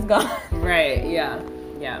pictures gone? Right, yeah.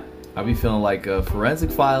 I be feeling like Forensic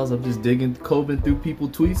Files. I'm just combing through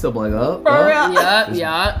people's tweets. I'm like,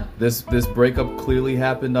 This breakup clearly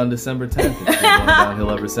happened on December 10th. It's been going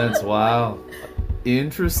downhill ever since. Wow.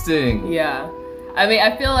 Interesting. Yeah. I mean,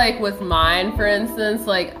 I feel like with mine, for instance,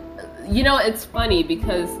 like, you know, it's funny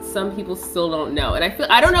because some people still don't know. And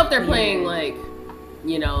I don't know if they're playing, like,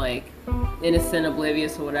 you know, like, innocent,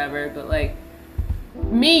 oblivious or whatever, but, like,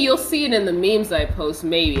 me, you'll see it in the memes I post,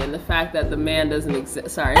 maybe, and the fact that the man doesn't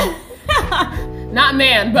exist. Sorry. Not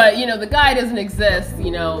man, but, you know, the guy doesn't exist, you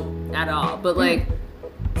know, at all. But, like,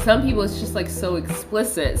 some people, it's just, like, so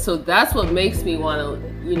explicit. So that's what makes me want to,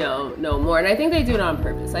 you know more. And I think they do it on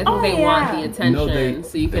purpose. I think they want the attention,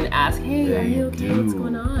 so you can ask, hey, are you okay? What's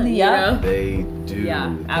going on? Yeah. You know? They do.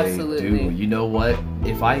 Yeah, absolutely. They do. You know what?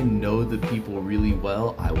 If I know the people really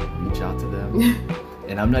well, I will reach out to them.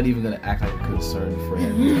 And I'm not even gonna act like a concerned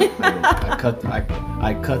friend.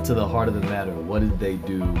 I cut to the heart of the matter. What did they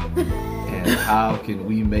do, and how can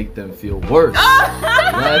we make them feel worse?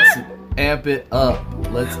 Let's amp it up.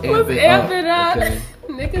 Let's amp it up. Okay?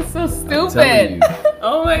 Nick is so stupid.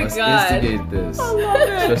 Oh my let's god. Instigate this. I love it.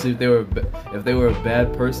 Especially if they were a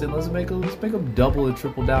bad person. Let's make them double and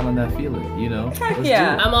triple down on that feeling. You know. Let's do it.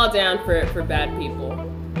 I'm all down for bad people.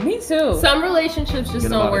 Me too. Some relationships just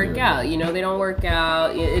don't work out. You know, they don't work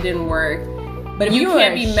out. It didn't work. But if you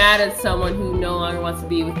can't be mad at someone who no longer wants to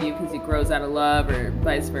be with you because he grows out of love or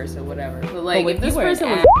vice versa, whatever. But like, if this person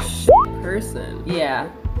was a person,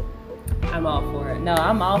 I'm all for it. No,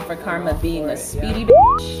 I'm all for karma being a speedy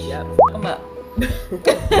Yep. Come up.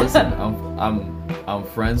 Listen, I'm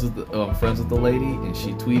friends with the lady, and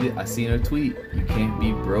she tweeted. I seen her tweet. You can't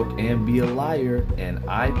be broke and be a liar, and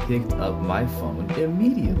I picked up my phone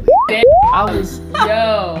immediately. I was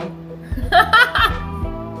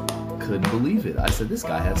couldn't believe it. I said, this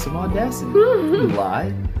guy has some audacity. You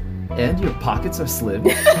lie, and your pockets are slim.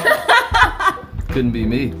 Couldn't be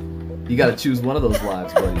me. You got to choose one of those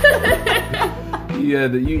lives, buddy. You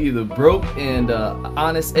either broke and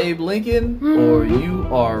honest Abe Lincoln, or you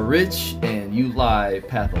are rich and you lie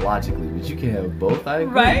pathologically. But you can't have both. I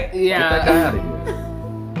agree. Right? Yeah. Get that guy out of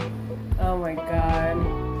here. Oh my god.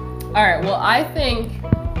 All right. Well, I think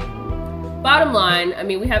bottom line. I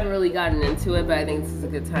mean, we haven't really gotten into it, but I think this is a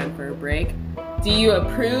good time for a break. Do you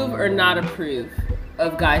approve or not approve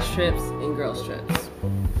of guys' trips and girls' trips?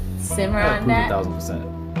 Simmer I on that. 1,000%.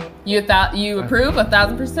 You approve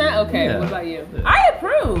 1,000%? Okay, Yeah. what about you? Yeah. I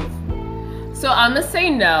approve. So I'm gonna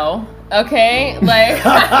say no. Okay, like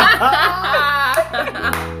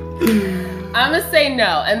I'm gonna say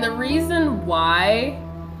no, and the reason why.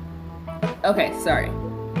 Okay, sorry.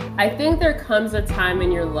 I think there comes a time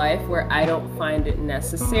in your life where I don't find it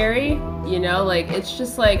necessary. You know, like it's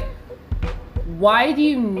just like, why do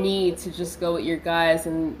you need to just go with your guys,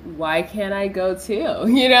 and why can't I go too?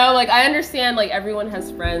 You know, like I understand like everyone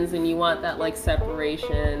has friends and you want that like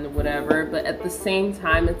separation, whatever, but at the same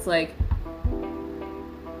time it's like,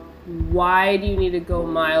 why do you need to go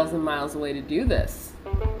miles and miles away to do this?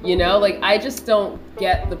 You know, like I just don't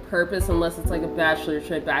get the purpose unless it's like a bachelor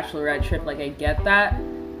trip, bachelorette trip, like I get that.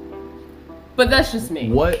 But that's just me.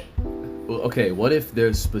 What if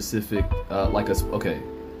there's specific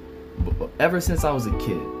ever since I was a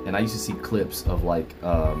kid, and I used to see clips of like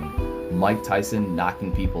Mike Tyson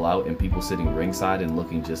knocking people out and people sitting ringside and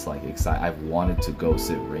looking just like excited. I've wanted to go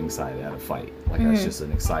sit ringside at a fight. Like that's just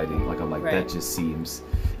an exciting. Like I'm like that just seems,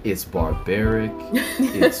 it's barbaric,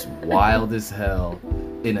 it's wild as hell.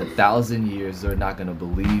 in 1,000 years, they're not gonna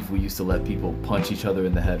believe we used to let people punch each other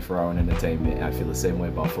in the head for our own entertainment. I feel the same way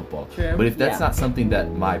about football. True. But if that's Yeah. not something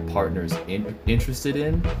that my partner's interested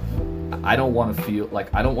in, I don't want to feel like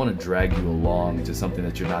I don't want to drag you along to something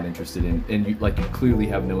that you're not interested in, and you clearly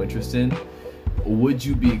have no interest in. Would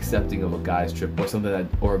you be accepting of a guy's trip or something that,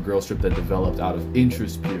 or a girl's trip that developed out of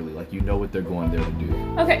interest purely, like you know what they're going there to do?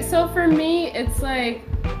 Okay, so for me, it's like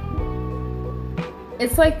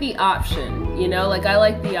the option, you know, like I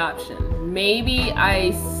like the option. Maybe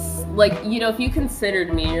if you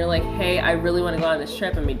considered me and you're like, hey, I really want to go on this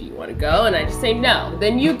trip, I mean, do you want to go? And I just say no,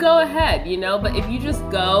 then you go ahead, you know. But if you just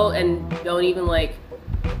go and don't even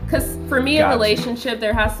because for me, a Gotcha. relationship,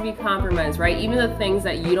 there has to be compromise, right? Even the things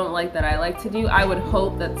that you don't like that I like to do, I would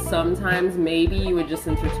hope that sometimes maybe you would just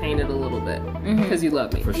entertain it a little bit because you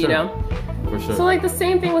love me, For you sure. know? For sure. So the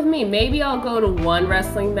same thing with me. Maybe I'll go to one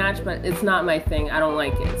wrestling match, but it's not my thing. I don't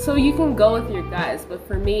like it. So you can go with your guys, but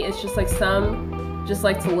for me, it's just some just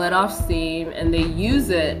like to let off steam, and they use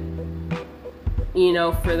it, you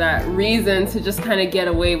know, for that reason to just kind of get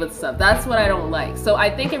away with stuff. That's what I don't like. So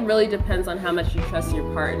I think it really depends on how much you trust your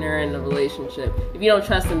partner in a relationship. If you don't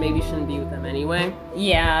trust them, maybe you shouldn't be with them anyway.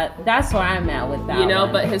 Yeah, that's where I'm at with that. You know,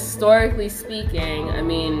 one. but historically speaking, I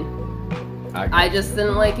mean, I just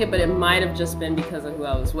didn't like it, but it might have just been because of who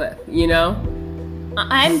I was with, you know?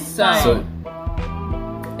 I'm fine. So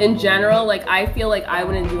In general, I feel like I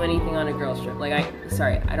wouldn't do anything on a girl's trip.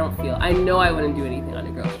 I know I wouldn't do anything on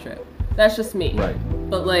a girl's trip. That's just me. right.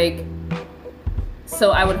 But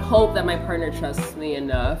so I would hope that my partner trusts me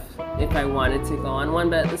enough if I wanted to go on one.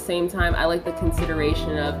 But at the same time, I like the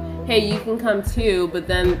consideration of, hey, you can come too, but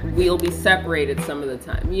then we'll be separated some of the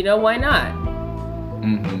time. You know, why not?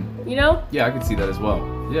 Mm-hmm. You know? Yeah, I can see that as well.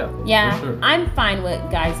 Yeah. Yeah, For sure. I'm fine with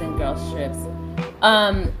guys and girls trips.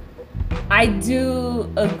 I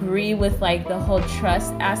do agree with the whole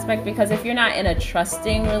trust aspect, because if you're not in a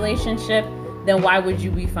trusting relationship, then why would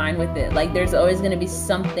you be fine with it? There's always going to be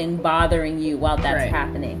something bothering you while that's Right.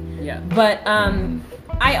 happening. Yeah. But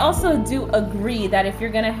I also do agree that if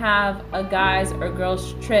you're going to have a guys or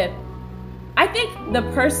girls trip, I think the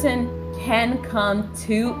person can come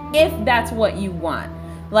too if that's what you want.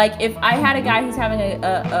 If I had a guy who's having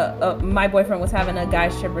my boyfriend was having a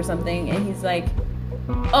guys trip or something, and he's like,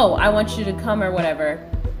 oh, I want you to come or whatever.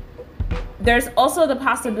 There's also the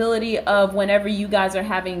possibility of whenever you guys are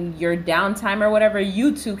having your downtime or whatever,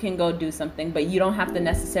 you two can go do something, but you don't have to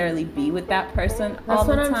necessarily be with that person all That's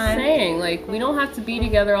the what time. I'm saying. We don't have to be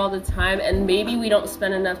together all the time, and maybe we don't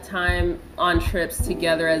spend enough time on trips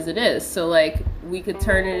together as it is. So we could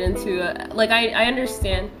turn it into I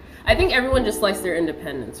understand. I think everyone just likes their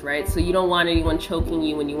independence, right? So you don't want anyone choking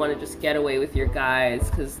you when you want to just get away with your guys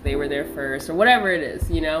because they were there first or whatever it is,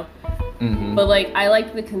 you know? Mm-hmm. But I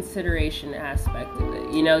like the consideration aspect of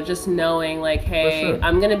it, you know, just knowing hey, sure.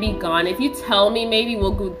 I'm gonna be gone. If you tell me maybe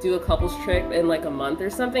we'll go do a couples trip in a month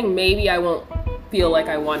or something, maybe I won't feel like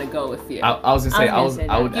I want to go with you. I was gonna say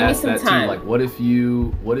I would Give me ask some that time. too. What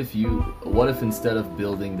if instead of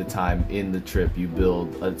building the time in the trip, you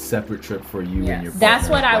build a separate trip for you and your partner? That's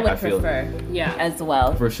what I would feel- prefer Yeah. as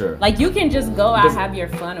well. For sure. You can just go out, Because- have your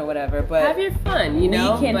fun or whatever, but Have your fun, you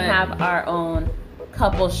know? we can but have our own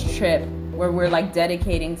couples trip where we're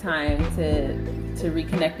dedicating time to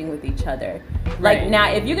reconnecting with each other. Right.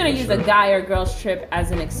 Now, if you're gonna use a sure. guy or girl's trip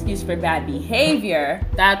as an excuse for bad behavior,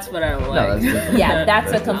 That's what I don't like. that's different. yeah, that's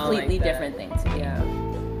a That's different. completely I like that. different thing to me. Yeah.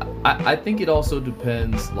 I think it also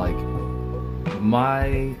depends. My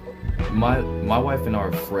wife and I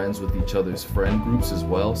are friends with each other's friend groups as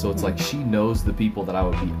well, so it's she knows the people that I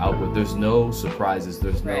would be out with. There's no surprises.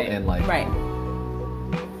 There's no Right. and Right.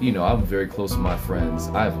 you know, I'm very close to my friends.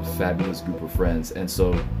 I have a fabulous group of friends, and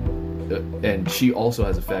so and she also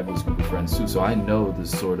has a fabulous group of friends too. So I know the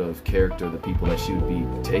sort of character, the people that she would be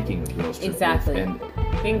taking a girls trip Exactly. with, and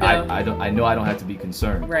Bingo. I know I don't have to be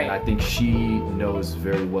concerned. Right. And I think she knows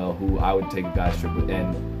very well who I would take a guy's trip with,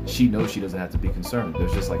 and she knows she doesn't have to be concerned.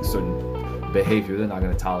 There's just certain behavior they're not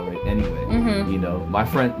going to tolerate anyway. Mhm. You know, my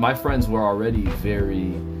friends were already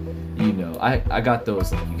very, you know, I got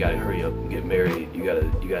those you gotta hurry up and get married. You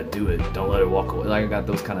gotta do it. Don't let her walk away. I got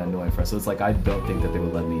those kind of annoying friends. So it's I don't think that they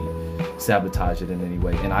would let me sabotage it in any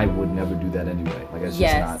way, and I would never do that anyway. It's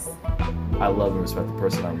Yes. just not. I love and respect the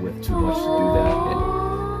person I'm with too much to do that.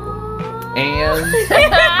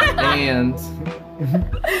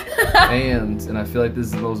 And I feel like this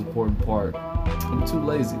is the most important part. I'm too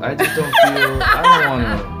lazy. I just don't feel. I don't want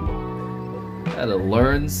to. I had to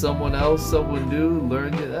learn someone new.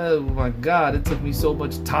 Learn it. Oh my God! It took me so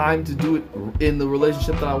much time to do it in the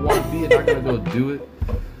relationship that I want to be, and I gotta go do it.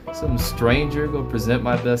 some stranger go present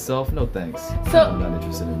my best self. No thanks. So, I'm not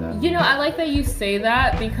interested in that. You know, I like that you say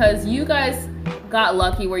that because you guys got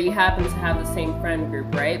lucky where you happen to have the same friend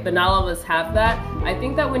group, right? But not all of us have that. I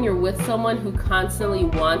think that when you're with someone who constantly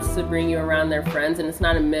wants to bring you around their friends and it's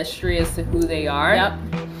not a mystery as to who they are,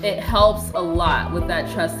 it helps a lot with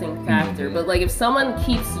that trusting factor. But like if someone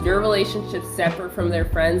keeps your relationship separate from their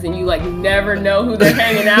friends and you like never know who they're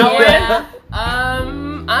hanging out with,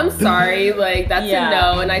 I'm sorry, like that's a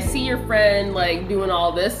no. And I see your friend like doing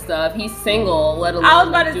all this stuff. He's single, let alone. I was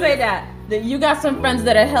about to say that you got some friends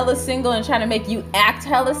that are hella single and trying to make you act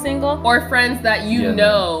hella single, or friends that you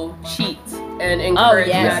know cheat and encourage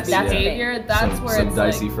that behavior. That's where some it's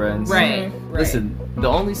dicey like, friends. Right. Listen, the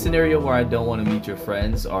only scenario where I don't want to meet your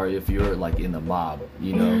friends are if you're like in the mob.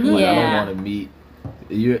 You know, like I don't want to meet.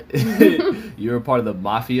 You're a part of the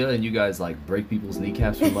mafia and you guys like break people's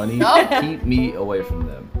kneecaps for money. Keep me away from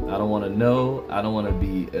them. I don't want to know. I don't want to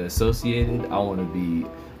be associated. I want to be.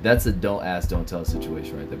 That's a don't ask, don't tell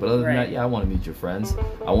situation right there. But other than that, I want to meet your friends.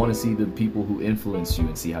 I want to see the people who influence you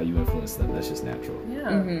and see how you influence them. That's just natural.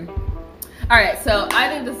 Yeah. All right, so I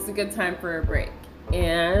think this is a good time for a break,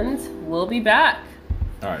 and we'll be back.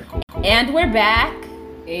 All right, cool. And we're back.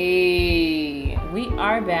 Hey, we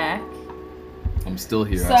are back. I'm still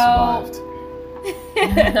here. I survived.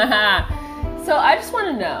 So I just want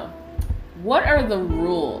to know, what are the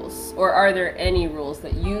rules, or are there any rules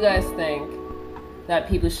that you guys think that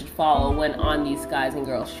people should follow when on these guys and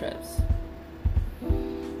girls trips?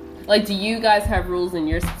 Like, do you guys have rules in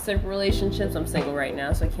your specific relationships? I'm single right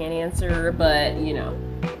now, so I can't answer, but you know.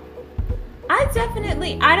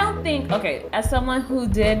 I don't think, okay, as someone who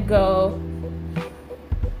did go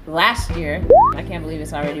last year, I can't believe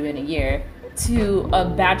it's already been a year, to a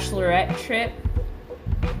bachelorette trip,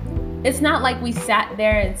 it's not like we sat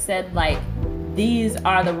there and said like, these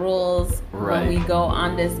are the rules when we go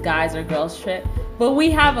on this guys or girls trip, but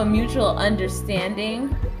we have a mutual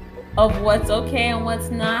understanding of what's okay and what's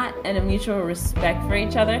not, and a mutual respect for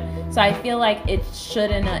each other. So I feel like it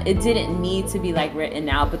didn't need to be like written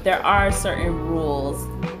out, but there are certain rules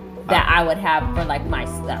that I would have for like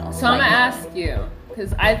myself. So I'm gonna ask you,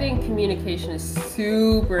 because I think communication is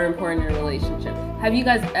super important in a relationship. Have you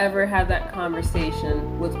guys ever had that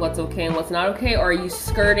conversation with what's okay and what's not okay? Or are you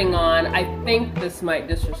skirting on, I think this might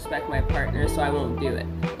disrespect my partner, so I won't do it?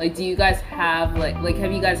 Like, do you guys have, like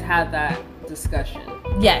have you guys had that discussion?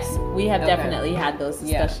 Yes, we have definitely had those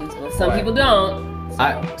discussions before. Some people don't.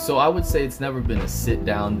 So I would say it's never been a sit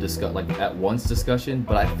down like at once discussion,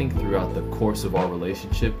 but I think throughout the course of our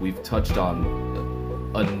relationship, we've touched on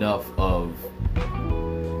enough of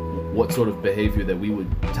what sort of behavior that we would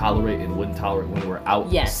tolerate and wouldn't tolerate when we're out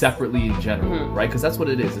separately in general, right? Because that's what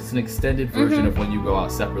it is. It's an extended version of when you go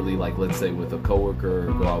out separately, like let's say with a coworker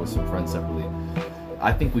or go out with some friends separately.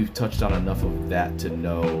 I think we've touched on enough of that to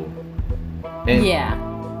know.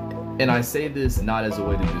 And I say this not as a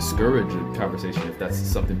way to discourage a conversation if that's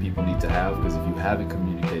something people need to have, because if you haven't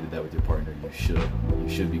communicated that with your partner, you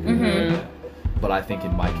should be communicating that. But I think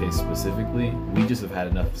in my case specifically, we just have had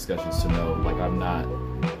enough discussions to know, like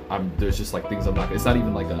there's just like things I'm not, it's not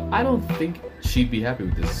even like I don't think she'd be happy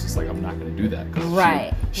with this. It's just like, I'm not going to do that because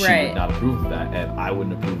she would not approve of that, and I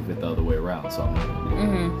wouldn't approve of it the other way around, so I'm not going to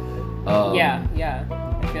do that. Yeah,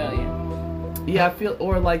 I feel you. Yeah, I feel,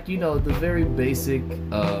 or like, you know, the very basic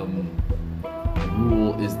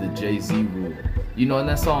rule is the Jay-Z rule. You know, in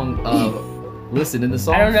that song, listen, in the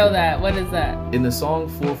song... I don't know that. What is that? In the song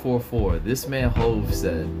 444, this man Hove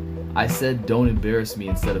said, I said don't embarrass me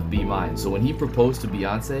instead of be mine. So when he proposed to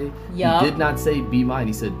Beyonce, he did not say be mine,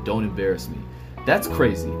 he said don't embarrass me. That's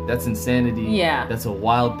crazy. That's insanity. Yeah. That's a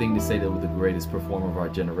wild thing to say to the greatest performer of our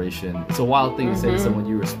generation. It's a wild thing to say to someone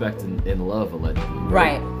you respect and love, allegedly.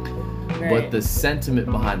 Right? But the sentiment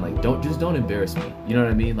behind, like, don't embarrass me. You know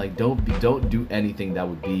what I mean? Like, don't do anything that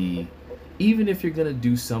would be, even if you're gonna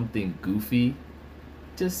do something goofy,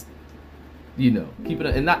 just, you know, keep it,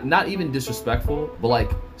 and not even disrespectful, but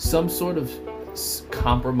like some sort of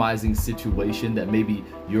compromising situation that maybe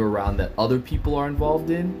you're around that other people are involved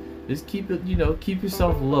in. Just keep it, you know, keep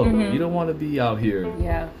yourself low. You don't want to be out here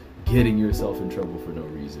getting yourself in trouble for no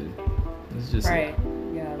reason. It's just I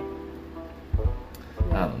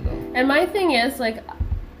don't know. And my thing is, like,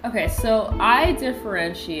 okay, so I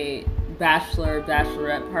differentiate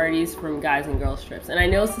bachelorette parties from guys and girls trips. And I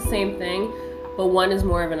know it's the same thing, but one is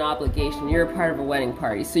more of an obligation. You're a part of a wedding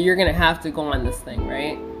party, so you're going to have to go on this thing,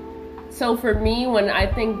 right? So for me, when I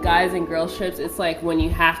think guys and girls trips, it's like when you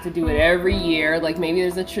have to do it every year. Like maybe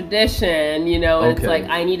there's a tradition, you know, and it's like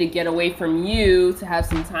I need to get away from you to have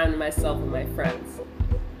some time to myself and my friends.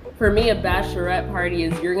 for me, a bachelorette party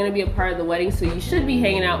is you're going to be a part of the wedding, so you should be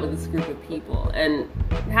hanging out with this group of people. And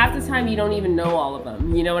half the time, you don't even know all of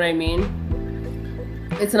them. You know what I mean?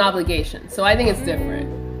 It's an obligation. So I think it's different.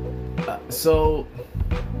 So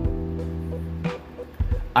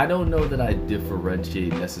I don't know that I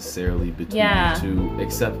differentiate necessarily between the two,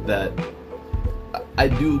 except that I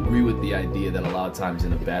do agree with the idea that a lot of times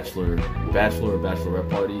in a bachelor or bachelorette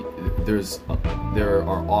party, there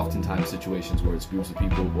are oftentimes situations where it's groups of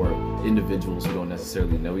people or individuals who don't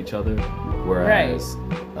necessarily know each other, whereas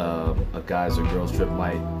a guys or girls trip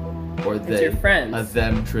might, or it's your friends. A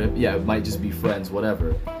them trip, it might just be friends,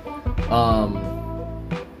 whatever.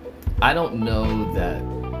 I don't know that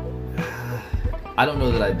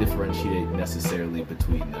I differentiate necessarily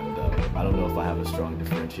between them, though. I don't know if I have a strong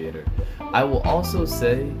differentiator. I will also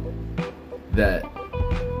say that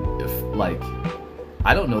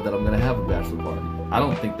I don't know that I'm gonna have a bachelor party. I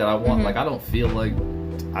don't think that I want, I don't feel like,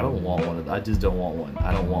 I don't want one. I just don't want one.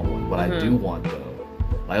 I don't want one. What I do want, though,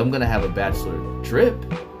 I'm gonna have a bachelor trip.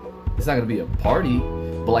 It's not gonna be a party,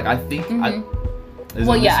 but I think I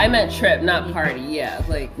meant trip, not party. Yeah,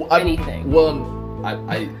 anything.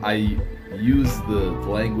 I use the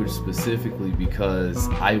language specifically because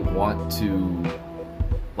I want to,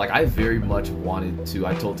 I very much wanted to.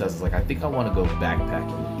 I told Tessa, I think I want to go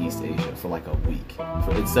backpacking in East Asia for a week,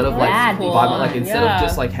 instead of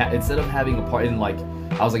instead of having a party. And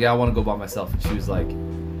I was like, I want to go by myself, and she was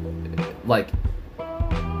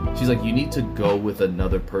she's like, you need to go with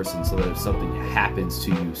another person so that if something happens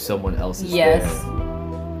to you, someone else is there.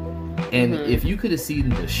 And if you could have seen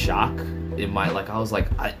the shock in my, I was like,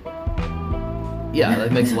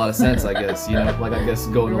 that makes a lot of sense, I guess. I guess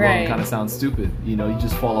going alone kind of sounds stupid. You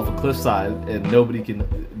just fall off a cliffside and nobody can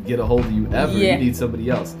get a hold of you ever. You need somebody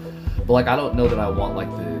else. But I don't know that I want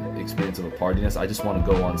the experience of a partiness. I just want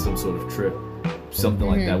to go on some sort of trip, something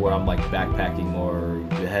like that, where I'm backpacking or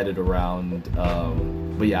headed around.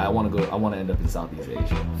 But I want to end up in Southeast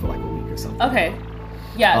Asia for a week or something. Okay.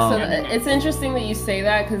 Yeah, so it's interesting that you say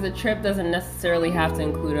that, because a trip doesn't necessarily have to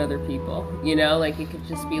include other people, it could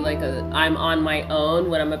just be I'm on my own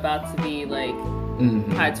when I'm about to be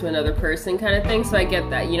tied to another person kind of thing. So I get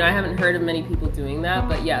that. I haven't heard of many people doing that,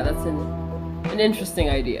 but that's an interesting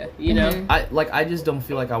idea, I just don't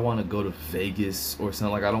feel like I want to go to Vegas or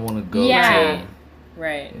something. I don't want to go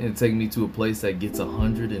right and take me to a place that gets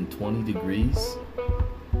 120 degrees.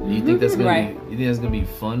 You think that's gonna be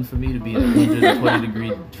fun for me to be in 120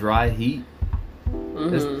 degree dry heat?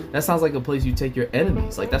 That sounds like a place you take your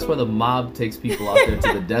enemies. That's where the mob takes people out there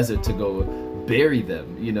to the desert to go bury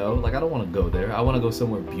them. I don't want to go there. I want to go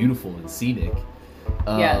somewhere beautiful and scenic.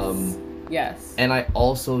 Yes. And I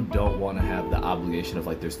also don't want to have the obligation of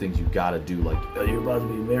there's things you gotta do. You're about to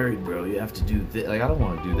be married, bro. You have to do this. I don't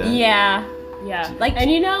want to do that. Yeah.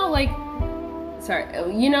 And sorry.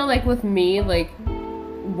 With me,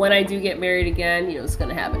 when I do get married again, it's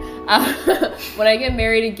gonna happen. When I get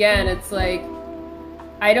married again, it's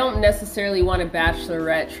I don't necessarily want a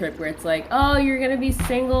bachelorette trip where it's oh, you're gonna be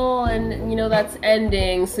single and that's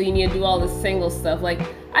ending, so you need to do all the single stuff. I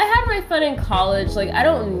had my fun in college. I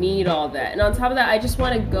don't need all that. And on top of that, I just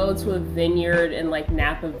want to go to a vineyard in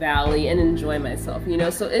Napa Valley and enjoy myself.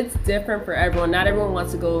 So it's different for everyone. Not everyone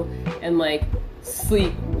wants to go and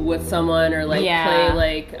sleep with someone or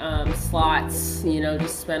play slots,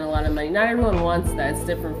 just spend a lot of money. Not everyone wants that. It's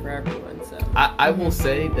different for everyone. So I will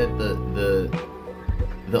say that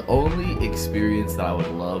the only experience that I would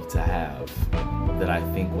love to have that I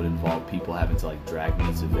think would involve people having to drag me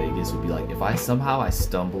to Vegas would be if I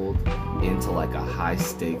stumbled into a high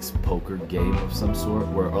stakes poker game of some sort,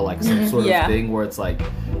 or some sort of thing where it's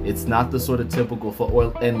it's not the sort of typical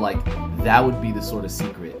that would be the sort of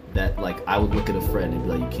secret that I would look at a friend and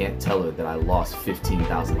be you can't tell her that I lost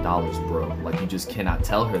 $15,000, bro. You just cannot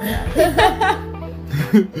tell her that.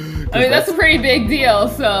 That's a pretty big deal.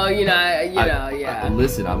 So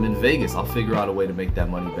listen, I'm in Vegas. I'll figure out a way to make that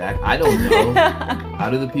money back. I don't know. How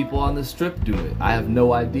do the people on the strip do it? I have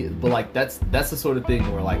no idea. But that's the sort of thing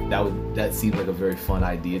where that seems like a very fun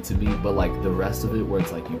idea to me. But the rest of it, where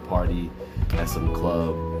it's you party at some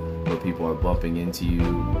club where people are bumping into you.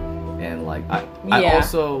 And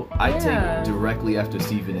I take directly after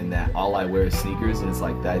Steven in that all I wear is sneakers, and it's the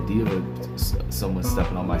idea of someone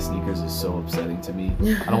stepping on my sneakers is so upsetting to me.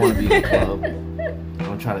 I don't want to be in a club.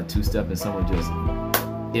 I'm trying to two-step and someone just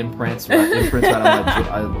imprints right on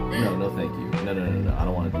my no thank you. No, I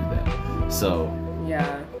don't want to do that. So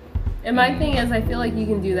and my thing is, I feel you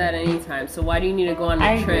can do that anytime. So why do you need to go on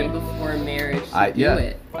a trip before marriage to do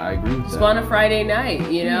it? I agree with that. Just go on a Friday night,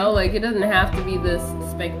 it doesn't have to be this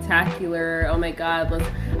spectacular, oh my God,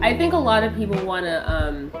 I think a lot of people want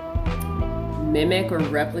to mimic or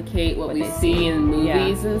replicate what we they see in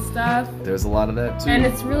movies and stuff. There's a lot of that too. And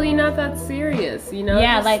it's really not that serious, you know?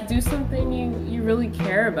 Yeah, Just like- do something you really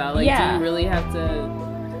care about. Like, Yeah. do you really have to?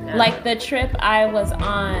 Like the trip I was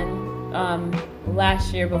on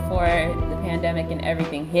last year before the pandemic and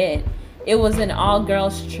everything hit, it was an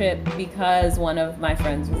all-girls trip because one of my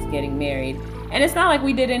friends was getting married. And it's not like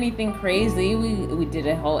we did anything crazy. We did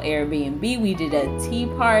a whole Airbnb. We did a tea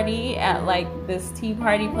party at like this tea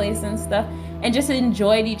party place and stuff, and just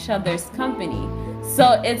enjoyed each other's company.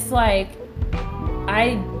 So it's like,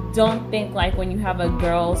 I don't think like when you have a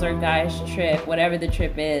girls or guys trip, whatever the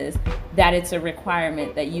trip is, that it's a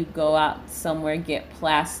requirement that you go out somewhere, get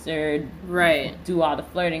plastered, Right. do all the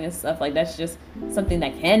flirting and stuff. Like, that's just something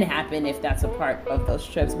that can happen if that's a part of those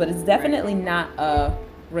trips, but it's definitely not a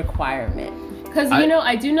requirement. Because, you know,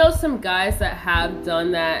 I do know some guys that have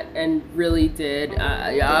done that and really did.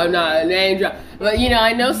 I'm not a name drop. But, you know,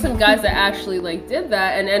 I know some guys that actually, like, did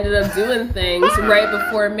that and ended up doing things right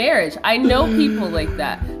before marriage. I know people like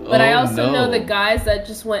that. But I also know the guys that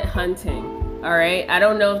just went hunting. All right? I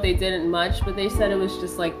don't know if they didn't much, but they said it was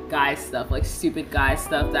just, like, guy stuff, like stupid guy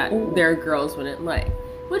stuff that their girls wouldn't like.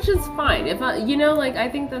 Which is fine. If I, you know, like, I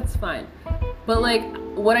think that's fine. But, like,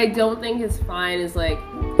 what I don't think is fine is, like,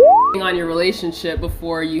 on your relationship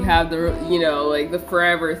before you have the, you know, like the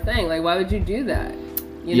forever thing. Like, why would you do that?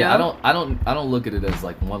 You know? I don't look at it as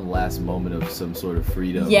like one last moment of some sort of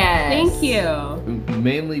freedom. Yes. Thank you.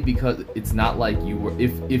 Mainly because it's not like you were,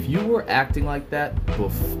 if you were acting like that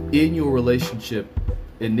in your relationship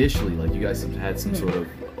initially, like you guys had some sort of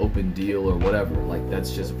open deal or whatever, like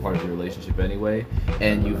that's just a part of your relationship anyway,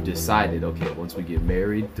 and you've decided, okay, once we get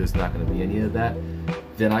married, there's not going to be any of that,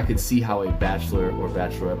 then I could see how a bachelor or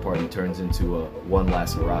bachelorette party turns into a one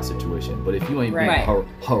last hurrah situation. But if you ain't been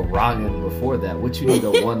hurrahing before that, what you need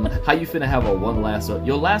a one? How you finna have a one last?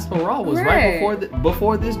 Your last hurrah was right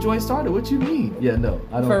before this joint started. What you mean? Yeah, no,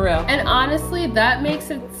 I don't. For real. And honestly, that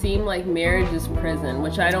makes it seem like marriage is prison,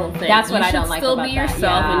 which I don't think. That's what I don't like about that. You should still be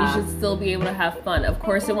yourself, Yeah. and you should still be able to have fun. Of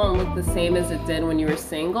course, it won't look the same as it did when you were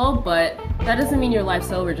single, but that doesn't mean your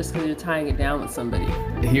life's over just because you're tying it down with somebody.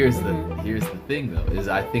 Here's the thing though, is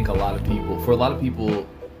I think for a lot of people,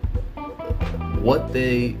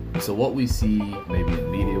 what we see maybe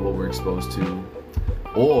in media, what we're exposed to,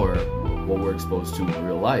 or what we're exposed to in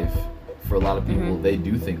real life, for a lot of people, they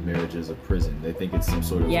do think marriage is a prison. They think it's some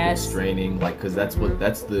sort of restraining, like, because those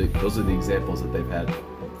are the examples that they've had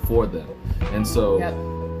for them. And so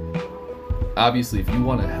obviously, if you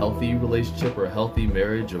want a healthy relationship or a healthy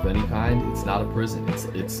marriage of any kind, it's not a prison.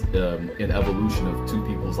 It's an evolution of two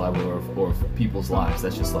people's lives or people's lives.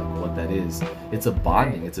 That's just like what that is. It's a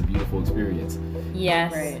bonding. It's a beautiful experience.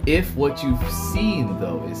 Yes. Right. If what you've seen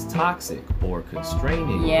though is toxic or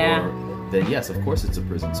constraining, then yes, of course it's a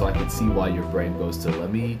prison. So I can see why your brain goes to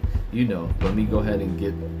let me go ahead and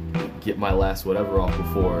get my last whatever off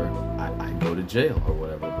before I go to jail or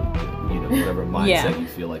whatever. Whatever mindset you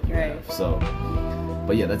feel like you have. So,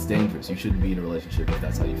 but yeah, that's dangerous. You shouldn't be in a relationship if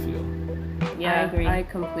that's how you feel. Yeah, I agree. I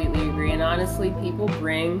completely agree. And honestly, people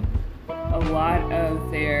bring a lot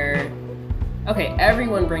of their... Okay,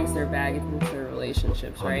 everyone brings their baggage into their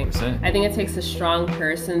relationships, right? 100%. I think it takes a strong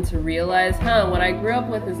person to realize, what I grew up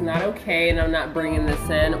with is not okay, and I'm not bringing this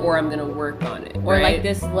in, or I'm going to work on it. Or right? like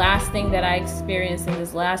this last thing that I experienced in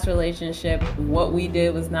this last relationship, what we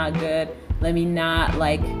did was not good. Let me not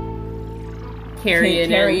like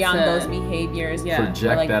carry on those behaviors. Yeah.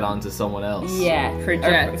 Project that onto someone else. Yeah.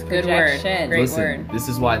 Project. Good word. Projection. Great Listen, word. this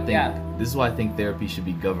is why I think therapy should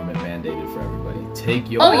be government mandated for everybody. Take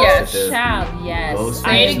your Oh, ass yes. to therapy. Child, yes. Go I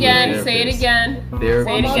Say it to a again. Say it therapist. again. Therapy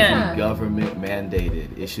Say it should again. be government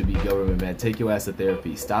mandated. It should be government mandated. Take your ass to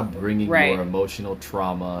therapy. Stop bringing Right. your emotional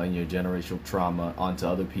trauma and your generational trauma onto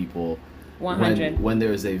other people. 100. When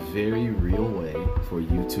there is a very real way for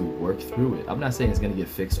you to work through it. I'm not saying it's going to get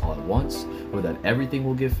fixed all at once or that everything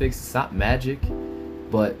will get fixed. It's not magic.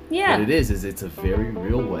 But what it is it's a very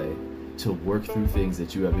real way to work through things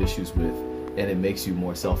that you have issues with, and it makes you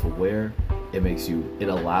more self-aware. It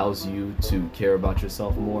allows you to care about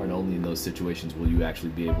yourself more, and only in those situations will you actually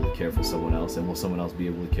be able to care for someone else, and will someone else be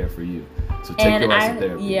able to care for you. So take your ass to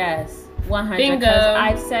therapy. Yes, 100. Bingo. Because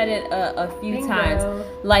I've said it a few times.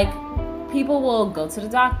 Like, people will go to the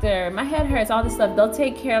doctor, my head hurts, all this stuff. They'll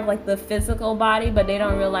take care of like the physical body, but they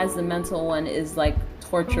don't realize the mental one is like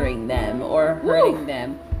torturing them or hurting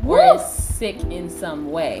them or is sick in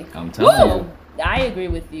some way. I'm telling you. I agree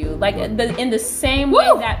with you. Like in the same way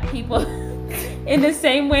that people in the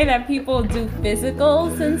same way that people do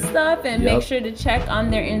physicals and stuff and make sure to check on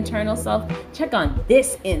their internal self, check on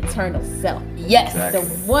this internal self. Yes, Exactly. the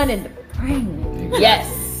one in the brain. Exactly.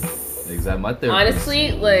 Yes. Exactly. exactly. My therapist,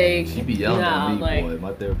 honestly, like, she'd be yelling at me, like, boy.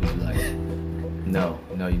 My therapist would be like, no,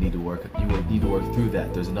 you need to work. You need to work through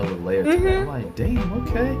that. There's another layer to that. I'm like, damn,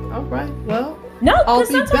 okay, all right, well. No, I'll because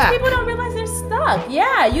be sometimes back. people don't realize they're stuck.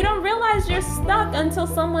 Yeah, you don't realize you're stuck until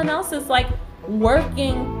someone else is like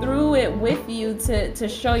working through it with you to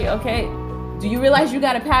show you, okay, do you realize you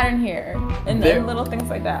got a pattern here? And then little things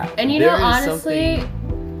like that. And you There know, is honestly,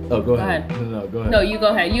 Oh, go ahead. ahead. No, go ahead. no, you go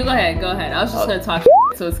ahead. You go ahead. Go ahead. I was just gonna talk,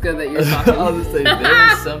 so it's good that you're I talking. was just saying,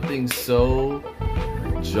 there is something so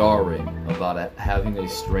jarring about having a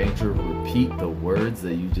stranger repeat the words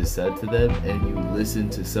that you just said to them, and you listen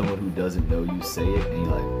to someone who doesn't know you say it, and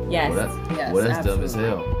you're like, Yes. well, that's dumb as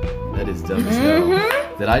hell. That is dumb as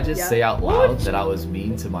hell. Did I just say out loud that I was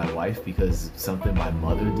mean to my wife because something my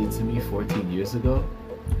mother did to me 14 years ago?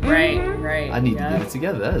 Right. I need to get it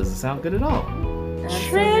together. That doesn't sound good at all.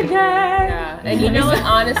 Trigger. Yeah, and you know what?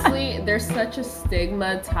 Honestly, there's such a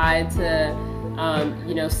stigma tied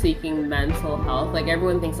to, seeking mental health. Like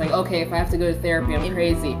everyone thinks, like, okay, if I have to go to therapy, I'm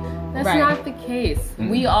crazy. That's Right. not the case.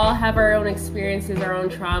 We all have our own experiences, our own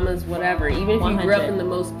traumas, whatever. Even if you grew up 100. in the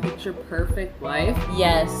most picture perfect life,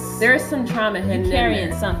 Yes. there is some trauma hidden in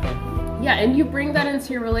carrying there. something. Yeah, and you bring that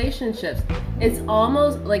into your relationships. It's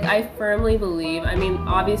almost like, I firmly believe, I mean,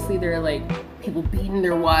 obviously there are like people beating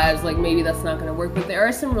their wives, like maybe that's not gonna work, but there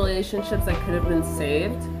are some relationships that could have been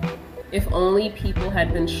saved if only people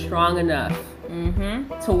had been strong enough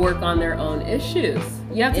to work on their own issues.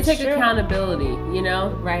 You have to It's take true. accountability, you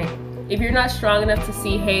know? Right. If you're not strong enough to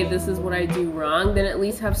see, hey, this is what I do wrong, then at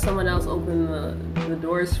least have someone else open the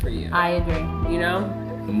doors for you. I agree. You know?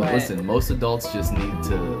 But- Listen, most adults just need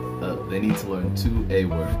to they need to learn 2 A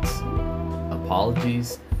words: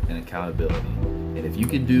 apologies and accountability. And if you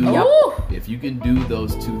can do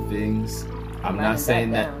those 2 things, I'm not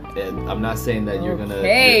saying that you're gonna.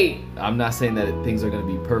 Okay. I'm not saying that things are gonna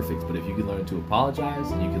be perfect, but if you can learn to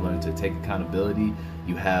apologize and you can learn to take accountability,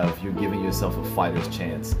 you're giving yourself a fighter's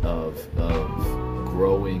chance of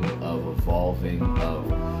growing, of evolving,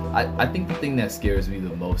 I think the thing that scares me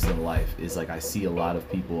the most in life is like I see a lot of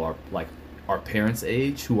people are like our parents'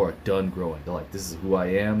 age who are done growing. They're like, this is who I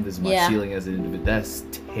am, this is my ceiling as an individual. That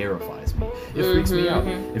terrifies me. It freaks me out.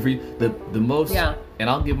 The most, and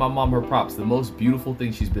I'll give my mom her props, the most beautiful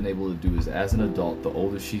thing she's been able to do is as an adult, the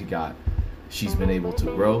older she got, she's been able to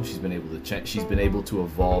grow, she's been able to change, she's been able to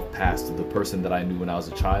evolve past the person that I knew when I was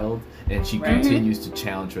a child, and she continues to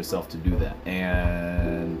challenge herself to do that.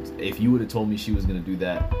 And if you would have told me she was going to do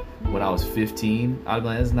that when I was 15, I'd be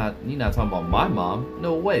like, you're not talking about my mom.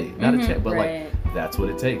 No way. Not a chance. But like, that's what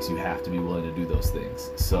it takes. You have to be willing to do those things.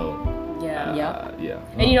 So, yeah.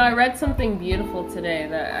 And I read something beautiful today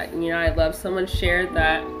that, I love. Someone shared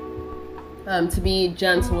that to be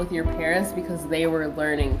gentle with your parents because they were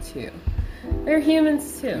learning too. They're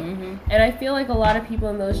humans too. And I feel like a lot of people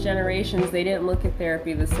in those generations, they didn't look at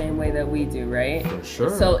therapy the same way that we do, right? For sure.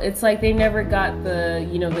 So it's like they never got the,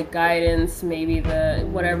 the guidance, maybe the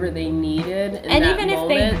whatever they needed in And that even if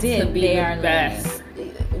moment they did, to be they the are best.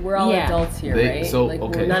 We're all adults here, right? So, like,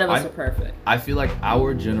 okay, none of us are perfect. I feel like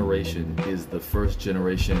our generation is the first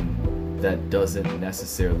generation that doesn't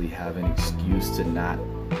necessarily have an excuse to not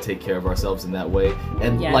take care of ourselves in that way.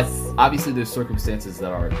 And like, obviously there's circumstances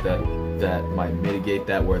that might mitigate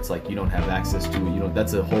that, where it's like you don't have access to it,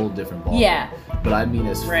 that's a whole different ballgame. Yeah. But I mean,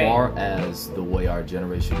 as far as the way our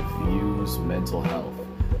generation views mental health,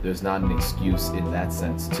 there's not an excuse in that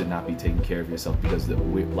sense to not be taking care of yourself, because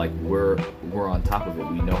we're on top of it.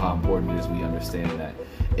 We know how important it is. We understand that.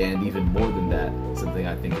 And even more than that, something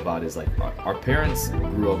I think about is like our parents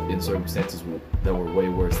grew up in circumstances that were way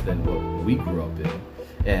worse than what we grew up in.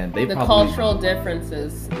 And they probably, cultural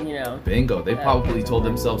differences, bingo. They probably told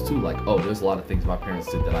themselves too, like, oh, there's a lot of things my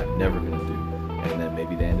parents did that I'm never gonna do. And then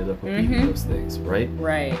maybe they ended up repeating those things, right?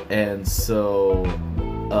 Right. And so,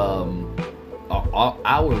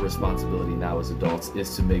 our responsibility now as adults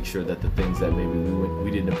is to make sure that the things that maybe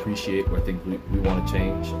we didn't appreciate or think we want to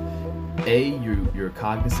change, you're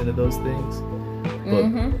cognizant of those things,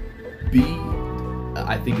 but B,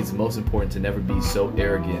 I think it's most important to never be so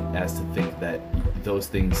arrogant as to think that those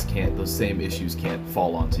same issues can't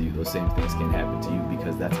fall onto you. Those same things can't happen to you,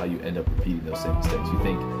 because that's how you end up repeating those same mistakes. You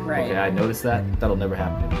think, okay, I noticed that'll never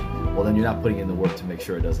happen to me. Well, then you're not putting in the work to make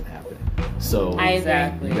sure it doesn't happen. So you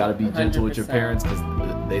got to be gentle with your parents, because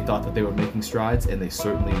they thought that they were making strides, and they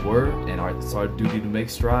certainly were. And it's our duty to make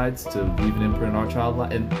strides, to leave an imprint in our child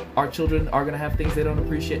life. And our children are gonna have things they don't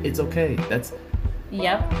appreciate. It's okay.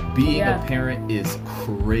 Being a parent is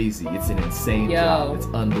crazy. It's an insane job. It's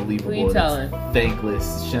unbelievable. It's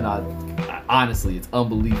thankless. Honestly, it's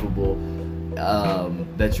unbelievable.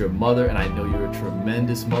 that you're a mother, and I know you're a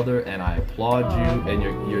tremendous mother, and I applaud you. And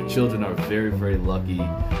your children are very, very lucky.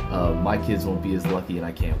 My kids won't be as lucky, and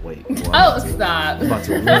I can't wait. Boy, Stop. I'm about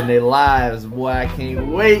to ruin their lives, boy. I can't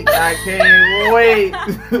wait. I can't wait.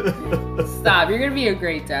 Stop. You're gonna be a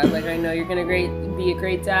great dad. Like, I know you're gonna be a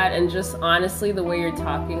great dad. And just honestly, the way you're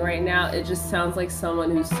talking right now, it just sounds like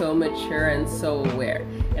someone who's so mature and so aware.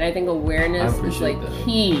 And I think awareness is like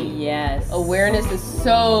key. Yes. Awareness is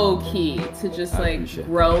so key to just like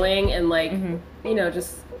growing and like, you know,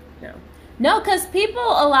 just, you know. No, because people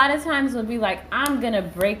a lot of times will be like, I'm going to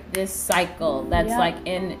break this cycle that's like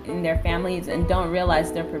in their families and don't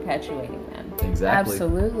realize they're perpetuating them. Exactly.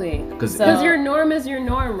 Absolutely. Because So, your norm is your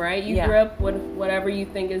norm, right? You grew up with whatever you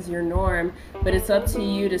think is your norm, but it's up to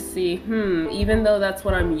you to see, even though that's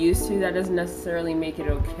what I'm used to, that doesn't necessarily make it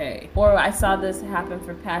okay. Or I saw this happen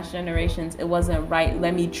for past generations. It wasn't right.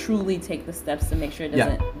 Let me truly take the steps to make sure it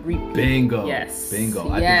doesn't repeat. Bingo. Yes. Bingo.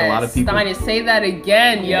 I think a lot of people... Steiner, say that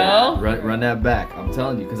again, yo. Run that back. I'm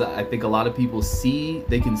telling you, because I think a lot of people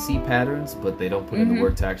they can see patterns, but they don't put in the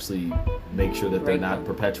work to actually make sure that they're not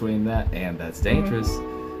perpetuating that, and that's dangerous.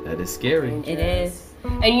 That is scary. It is.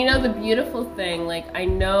 And you know the beautiful thing, like, I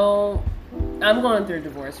know I'm going through a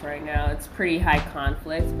divorce right now. It's pretty high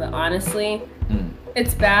conflict, but honestly,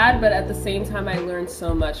 it's bad, but at the same time, I learned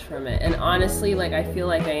so much from it. And honestly, like, I feel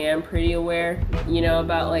like I am pretty aware, you know,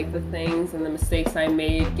 about like the things and the mistakes I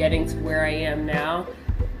made getting to where I am now.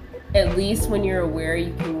 At least when you're aware,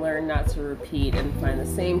 you can learn not to repeat and find the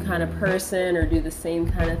same kind of person or do the same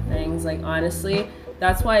kind of things. Like, honestly,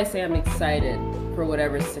 that's why I say I'm excited for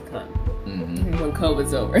whatever's to come when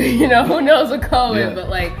COVID's over. You know, who knows with COVID, but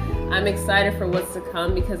like, I'm excited for what's to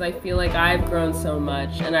come because I feel like I've grown so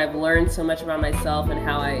much and I've learned so much about myself and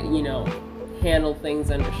how I, you know, handle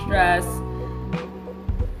things under stress.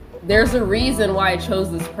 There's a reason why I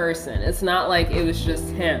chose this person. It's not like it was just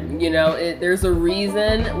him, you know. There's a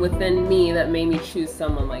reason within me that made me choose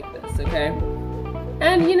someone like this, okay?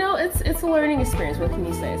 And, you know, it's a learning experience. What can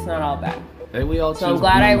you say? It's not all bad. And we all so I'm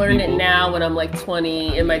glad I learned it now when I'm like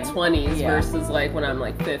 20, in my 20s, versus like when I'm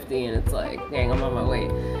like 50 and it's like, dang, I'm on my way.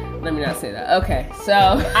 Let me not say that. Okay, so.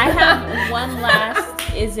 I have one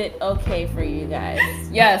last, is it okay for you guys?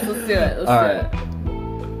 Yes, let's do it. Let's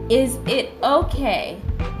do it. Is it okay?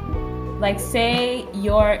 Like, say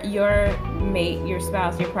your mate, your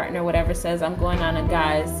spouse, your partner, whatever, says, I'm going on a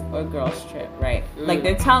guys or girls trip, right? Like,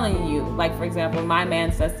 they're telling you, like, for example, my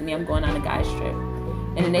man says to me, I'm going on a guys trip.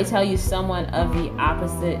 And then they tell you someone of the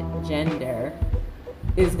opposite gender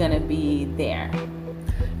is going to be there.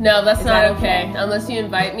 No, that's not okay. Unless you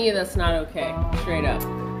invite me, that's not okay. Straight up.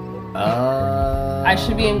 I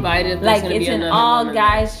should be invited. Like, it's an all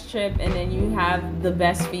guys trip and then you have the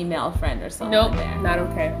best female friend or something. Nope, there. not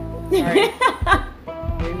okay. Sorry.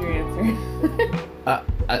 Here's your answer.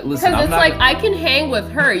 Listen, because it's like I can hang with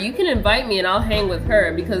her. You can invite me and I'll hang with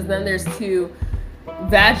her because then there's two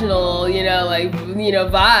vaginal, you know, like, you know,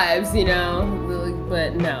 vibes, you know.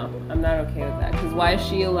 But no, I'm not okay with that. Because why is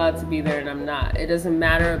she allowed to be there and I'm not? It doesn't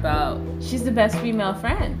matter about. She's the best female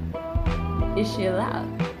friend. Is she allowed?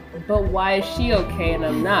 But why is she okay and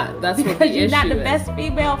I'm not? That's what the issue is. Because you're not the best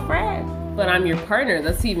female friend. But I'm your partner.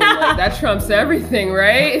 That's even like that trumps everything,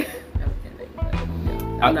 right?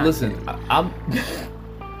 Listen, I'm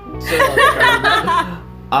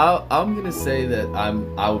gonna say that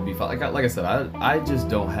I would be fine. Like I said, I just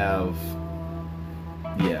don't have.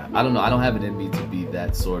 Yeah, I don't know. I don't have it in me to be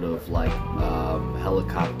that sort of like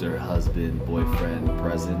helicopter husband boyfriend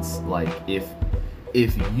presence. Like if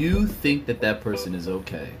you think that person is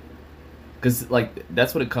okay, because like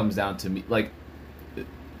that's what it comes down to me. Like.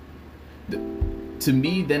 To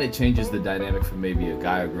me, then it changes the dynamic from maybe a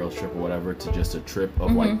guy or girl trip or whatever to just a trip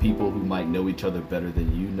of like people who might know each other better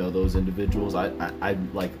than you know those individuals. I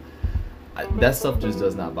that stuff just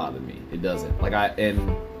does not bother me. It doesn't. Like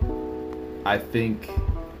I think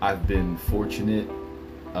I've been fortunate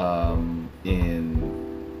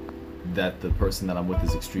in that the person that I'm with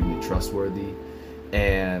is extremely trustworthy,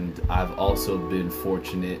 and I've also been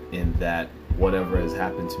fortunate in that whatever has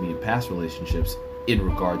happened to me in past relationships in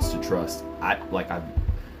regards to trust, I put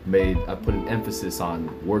an emphasis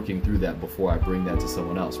on working through that before I bring that to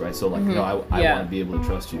someone else, right? So like, you know, I want to be able to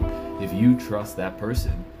trust you. If you trust that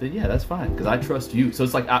person, then yeah, that's fine, because I trust you. So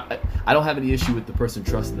it's like I don't have any issue with the person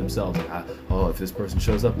trusting themselves. Like, if this person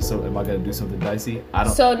shows up, so am I gonna do something dicey? I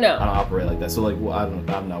don't operate like that. So like, well,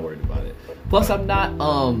 I'm not worried about it. Plus, I'm not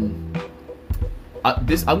I'm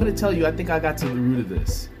gonna tell you, I think I got to the root of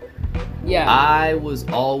this. Yeah. I was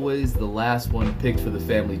always the last one picked for the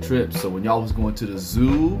family trip. So when y'all was going to the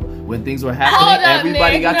zoo, when things were happening, Hold up,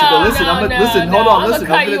 everybody Nick. got to go. Listen, hold on, listen. I'm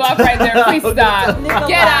gonna cut you off right there. Please stop.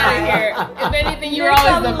 Get out of here. If anything, you were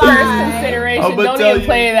always the first consideration. Don't even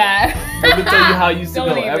play that. Let me tell you how it used to Don't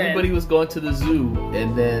go. even. Everybody was going to the zoo,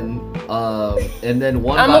 and then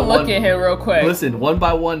one I'm by gonna one. look at him real quick. Listen, one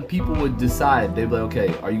by one, people would decide. They'd be like,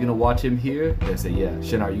 okay, are you gonna watch him here? They say, yeah.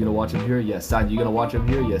 Shanna, are you gonna watch him here? Yes. Stein, you gonna watch him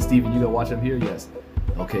here? Yes. Steven, you gonna watch him here? Yes.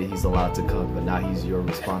 Okay, he's allowed to come, but now he's your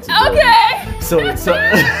responsibility. Okay. So Get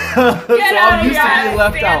I'm out used of to here. being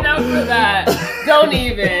left Stand out. up for that. Don't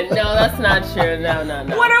even. No, that's not true. No.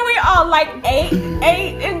 What are we all like 8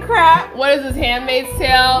 and crap? What is this, Handmaid's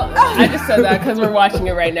Tale? I just said that because we're watching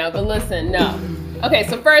it right now. But listen, no. Okay,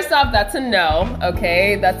 so first off, that's a no.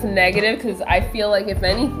 Okay, that's a negative because I feel like if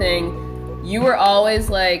anything, you were always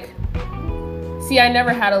like, see, I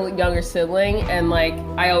never had a younger sibling, and like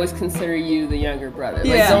I always consider you the younger brother. Like,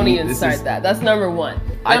 Yeah. don't even start that. That's number one.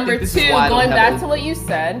 I Number think this two, is why I don't going have back a- to what you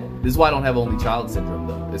said. This is why I don't have only child syndrome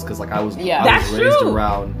though. It's because like I was That's raised true.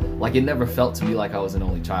 around, like it never felt to me like I was an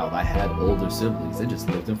only child. I had older siblings. They just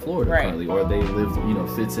lived in Florida Right. currently, or they lived,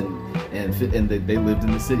 Fitz and they lived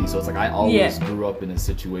in the city. So it's like I always grew up in a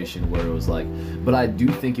situation where it was like, but I do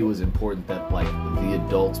think it was important that like the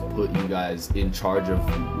adults put you guys in charge of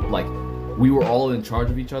like. We were all in charge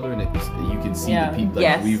of each other, and you can see the people. Like,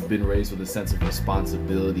 Yes. we've been raised with a sense of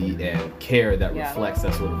responsibility and care that reflects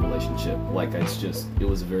that sort of relationship. Like it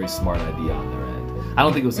was a very smart idea on their end. I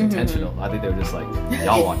don't think it was intentional. I think they were just like,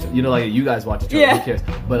 y'all watch it. Like you guys watch each other. Who cares?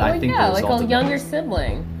 But I think the like result a of younger that was-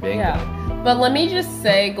 sibling. Bingo. Yeah. But let me just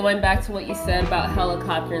say, going back to what you said about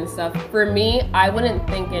helicopter and stuff, for me, I wouldn't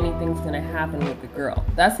think anything's gonna happen with the girl.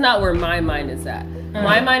 That's not where my mind is at.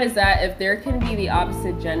 My mind is that if there can be the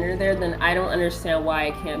opposite gender there, then I don't understand why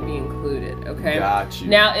it can't be included, okay? Got you.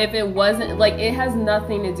 Now, if it wasn't, like, it has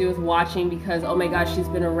nothing to do with watching because, oh my gosh, she's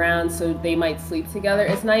been around, so they might sleep together.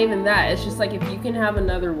 It's not even that. It's just like, if you can have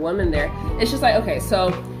another woman there, it's just like, okay, so...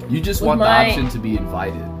 You just with want my- the option to be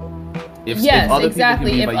invited. If Yes, other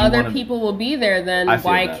exactly. People can be, If but you other wanna- people will be there, then I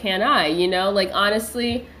feel why that. can't I? Like,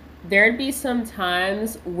 honestly, there'd be some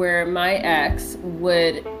times where my ex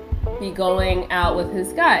would be going out with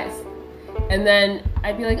his guys. And then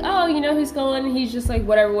I'd be like, oh, who's going? He's just like,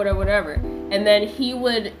 whatever. And then he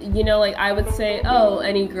would, like, I would say, oh,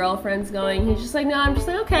 any girlfriends going? He's just like, no, I'm just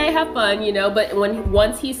like, okay, have fun, But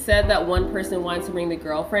once he said that one person wanted to bring the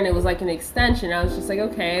girlfriend, it was like an extension. I was just like,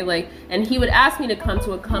 okay, like, and he would ask me to come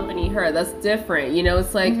to accompany her. That's different,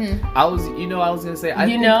 It's like, I was gonna say,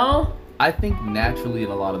 I think naturally in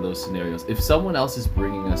a lot of those scenarios, if someone else is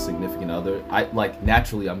bringing a significant other,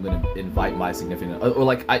 naturally I'm gonna invite my significant other, or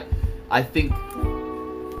like I think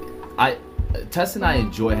Tess and I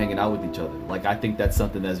enjoy hanging out with each other. Like I think that's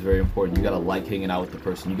something that's very important. You gotta like hanging out with the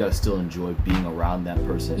person. You gotta still enjoy being around that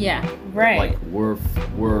person. Yeah. right. Like we're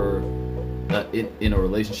in a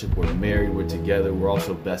relationship, we're married, we're together, we're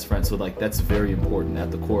also best friends. So like that's very important.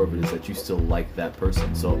 At the core of it is that you still like that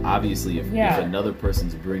person. So obviously if another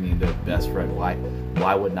person's bringing their best friend, why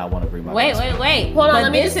wouldn't I want to bring my best friend? Wait. Hold on, But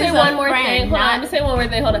let me this just say is a one more friend, thing. Hold on, not- let me say one more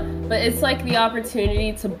thing. Hold on. But it's like the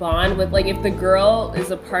opportunity to bond with, like, if the girl is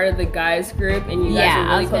a part of the guys group and you guys Yeah, are I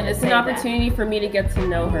really was close, gonna it's say an that. opportunity for me to get to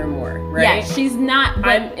know her more, right? Yeah, she's not. But,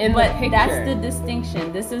 I'm in the but picture. that's the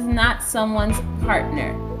distinction. This is not someone's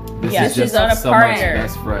partner. This Yeah, is she's just not a someone's partner.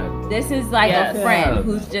 best friend. This is like Yes. a friend Yeah.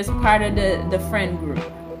 who's just part of the friend group.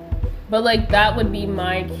 But like that would be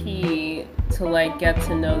my key to like get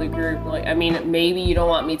to know the group. Like, I mean, maybe you don't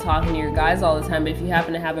want me talking to your guys all the time, but if you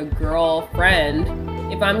happen to have a girlfriend,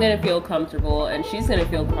 if I'm gonna feel comfortable and she's gonna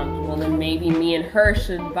feel comfortable, then maybe me and her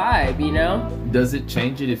should vibe, Does it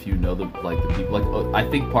change it if you know the people? Like I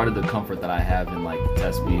think part of the comfort that I have in like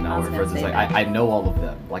Tess being I our was gonna friends is say like that. I know all of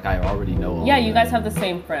them. Like I already know all Yeah, of you them. guys have the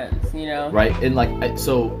same friends, Right, and like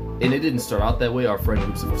and it didn't start out that way. Our friend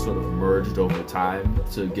groups have sort of merged over time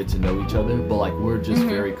to get to know each other, but like we're just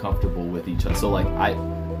very comfortable with each other. So like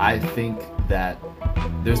I think that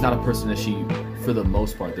there's not a person that she, for the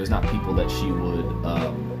most part, there's not people that she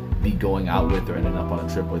would be going out with or ending up on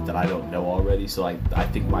a trip with that I don't know already. So I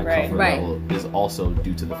think my comfort level is also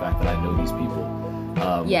due to the fact that I know these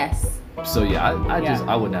people. Yes. So yeah,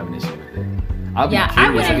 I wouldn't have an issue with it. I'd be I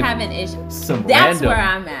curious wouldn't if have an issue. some That's random. where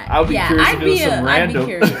I'm at. I would be curious if it was some I'd random. be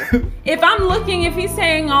curious. If I'm looking, if he's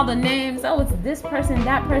saying all the names, oh, it's this person,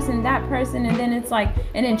 that person, and then it's like,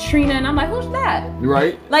 and then Trina, and I'm like, who's that?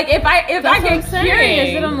 Right? Like if I That's what get I'm saying.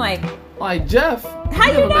 curious, then I'm like, Like Jeff. How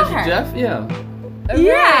you never know met her? Jeff? Yeah.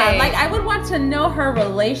 yeah, Right. like I would want to know her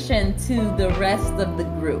relation to the rest of the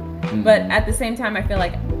group. But at the same time, I feel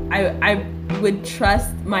like I would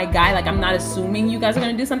trust my guy. Like, I'm not assuming you guys are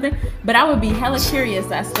gonna do something, but I would be hella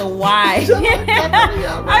curious as to why. I'd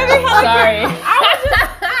be hella Sorry.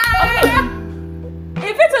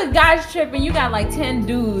 If it's a guy's trip and you got like 10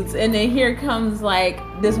 dudes, and then here comes like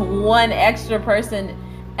this one extra person,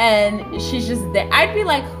 and she's just there, I'd be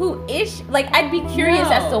like, who is she? Like, I'd be curious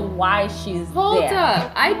as to why she's Hold there.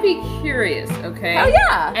 up. I'd be curious, okay? Oh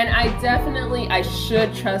yeah. And I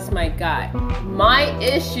should trust my guy. My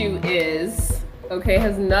issue is, okay,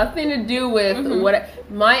 has nothing to do with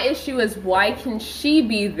my issue is, why can she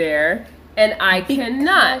be there and I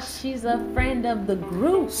cannot? She's a friend of the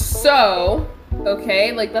group. So,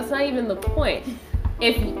 okay, like, that's not even the point.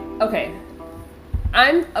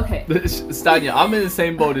 Stanya, I'm in the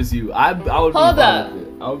same boat as you. I would Hold be fine up. with it.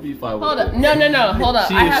 I would be fine with Hold it. up. No, hold up.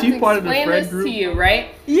 I have to part of the explain friend this group? to you,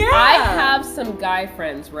 right? Yeah. I have some guy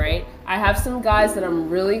friends, right? I have some guys that I'm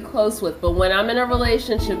really close with, but when I'm in a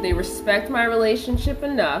relationship, they respect my relationship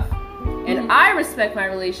enough, and I respect my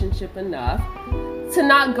relationship enough to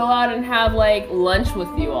not go out and have like lunch with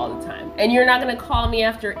you all the time. And you're not gonna call me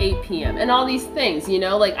after 8 p.m. and all these things, you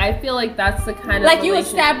know? Like, I feel like that's the kind of Like, you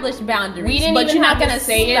establish boundaries. We didn't but even you're have not to gonna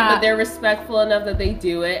say stop. it, but they're respectful enough that they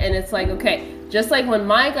do it. And it's like, okay, just like when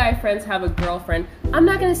my guy friends have a girlfriend, I'm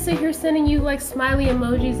not gonna sit here sending you like smiley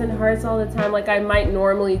emojis and hearts all the time like I might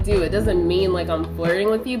normally do. It doesn't mean like I'm flirting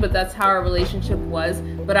with you, but that's how our relationship was.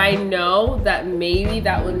 But I know that maybe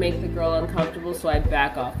that would make the girl uncomfortable, so I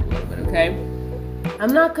back off a little bit, okay?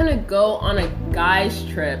 I'm not gonna go on a guy's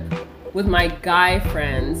trip with my guy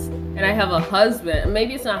friends and I have a husband,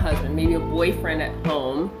 maybe it's not a husband, maybe a boyfriend at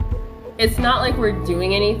home. It's not like we're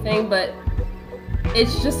doing anything, but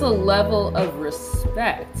it's just a level of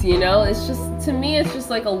respect, you know? It's just, to me, it's just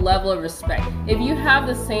like a level of respect. If you have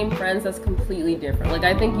the same friends, that's completely different. Like,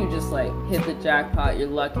 I think you just like hit the jackpot, you're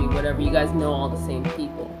lucky, whatever. You guys know all the same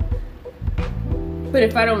people. But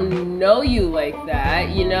if I don't know you like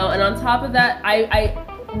that, you know, and on top of that, I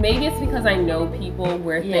maybe it's because I know people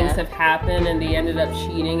where things have happened and they ended up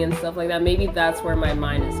cheating and stuff like that. Maybe that's where my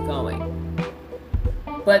mind is going.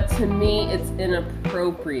 But to me, it's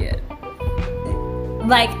inappropriate.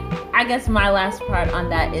 Like, I guess my last part on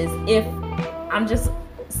that is, if I'm just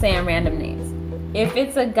saying random names, if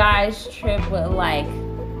it's a guy's trip with like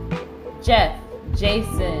Jeff,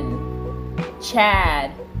 Jason,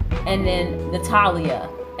 Chad, and then Natalia,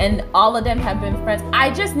 and all of them have been friends, I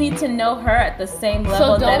just need to know her at the same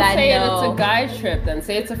level that I know. So don't say it's a guy's trip then.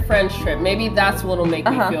 Say it's a friend's trip. Maybe that's what'll make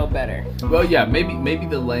me feel better. Well, yeah, maybe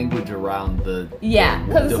the language around the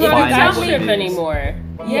because it's not a guy's trip anymore.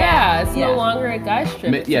 Yeah, it's no longer a guy's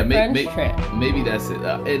trip. It's a friend's trip. Maybe that's it.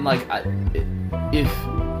 And like,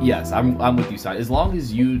 yes, I'm with you, Si. As long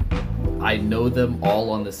as I know them all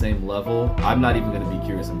on the same level, I'm not even gonna be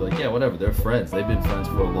curious. I'm like, yeah, whatever. They're friends. They've been friends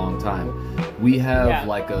for a long time. We have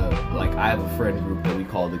I have a friend group that we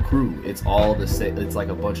call the crew. It's all the same. It's like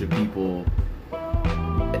a bunch of people.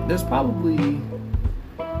 There's probably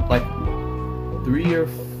like 3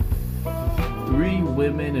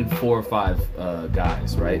 women and 4 or 5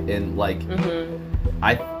 guys, right? And like,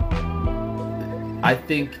 I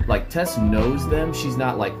think like Tess knows them. She's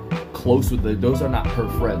not like close with those are not her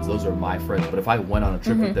friends. Those are my friends. But if I went on a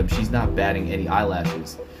trip with them, she's not batting any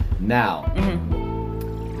eyelashes. Now,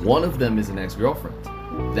 one of them is an ex-girlfriend.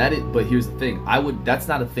 But here's the thing. That's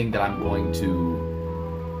not a thing that I'm going to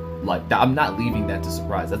like. I'm not leaving that to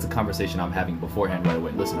surprise. That's a conversation I'm having beforehand right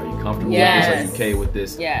away. Listen, are you comfortable with this? Are you okay with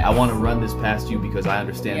this? Yes. I want to run this past you because I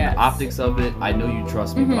understand the optics of it. I know you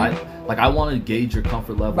trust me, but I want to gauge your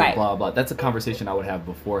comfort level, blah, blah, blah. That's a conversation I would have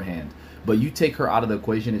beforehand. But you take her out of the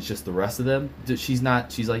equation, it's just the rest of them. She's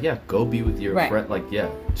like, yeah, go be with your friend. Like,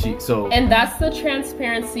 yeah. And that's the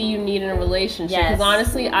transparency you need in a relationship. Because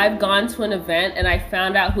honestly, I've gone to an event and I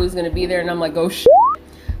found out who's going to be there and I'm like, oh, shit.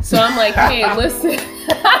 So I'm like, hey, listen.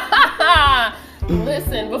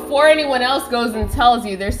 Listen, before anyone else goes and tells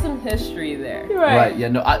you, there's some history there. Right, yeah,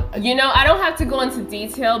 no, I don't have to go into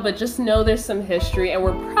detail, but just know there's some history, and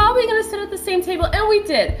we're probably going to sit at the same table, and we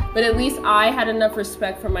did. But at least I had enough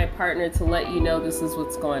respect for my partner to let you know this is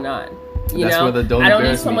what's going on. You know, I don't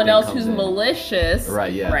need someone else who's malicious.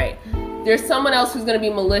 Right, yeah. Right. There's someone else who's going to be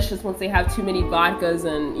malicious once they have too many vodkas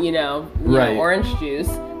and, you know, orange juice.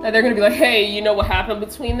 That they're going to be like, hey, you know what happened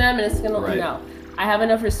between them? And it's going to, no. I have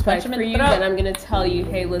enough respect for you that I'm going to tell you,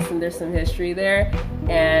 hey, listen, there's some history there.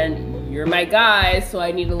 And you're my guy, so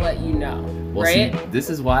I need to let you know. Well, right? See, this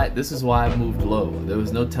is why I moved low. There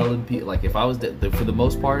was no telling people. Like, if I was, for the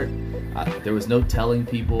most part, there was no telling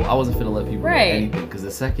people. I wasn't finna let people know anything. Because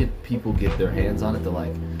the second people get their hands on it, they're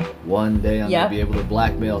like, one day I'm going to be able to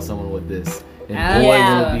blackmail someone with this. And boy,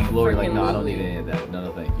 will it be glory. Like, no, I don't need any of that.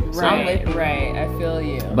 No, thank you. So, Right. I feel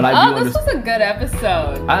you. But I do this was a good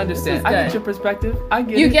episode. I understand. This I was get good. your perspective. I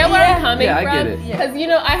get You it. get where I'm coming Yeah, from? I get it. Because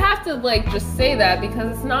I have to just say that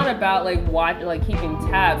because it's not about keeping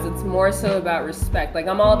tabs. It's more so about respect.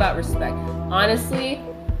 I'm all about respect. Honestly,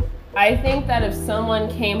 I think that if someone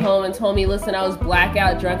came home and told me, listen, I was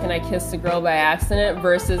blackout drunk and I kissed a girl by accident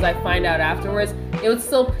versus I find out afterwards, it would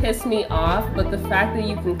still piss me off. But the fact that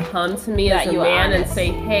you can come to me as a man and say,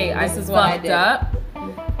 hey, I fucked up,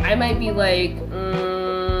 I might be like,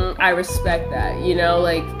 I respect that,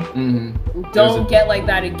 don't get like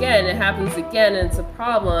that again. It happens again and it's a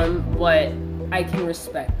problem, but I can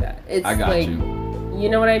respect that. It's I got you. you. You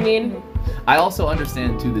know what I mean? I also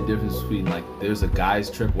understand too the difference between there's a guy's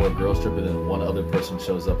trip or a girl's trip and then one other person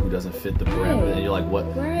shows up who doesn't fit the parameter Right. and you're like, what?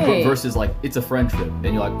 Right. Versus it's a friend trip and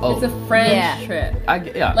you're like, oh, It's a friend trip. I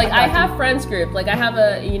I have friends group. I have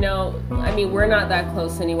we're not that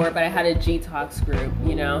close anymore, but I had a G-Talks group,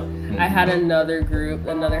 I had another group,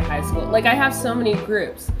 another high school. I have so many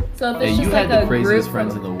groups. So if it's And just you had the a craziest group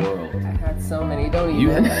friends in the world. I had so many, don't even. You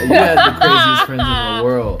had the craziest friends in the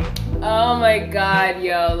world. Oh my god,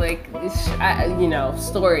 yo,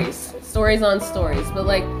 stories on stories. But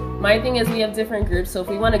my thing is we have different groups, so if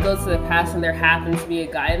we want to go to the past and there happens to be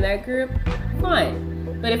a guy in that group,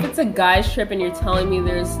 fine. But if it's a guy's trip and you're telling me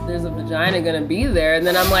there's a vagina gonna be there, and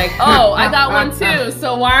then I'm like, oh, I got one too,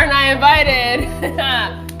 so why aren't I invited?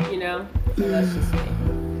 So that's just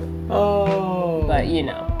me. Oh. But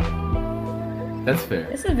That's fair.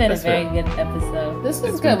 This has been That's a very fair. good episode. this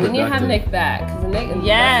was It's good. been We need to have productive. Nick back because Nick.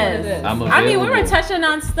 Yes. That's what it is. I'm I mean, we were available. touching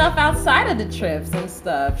on stuff outside of the trips and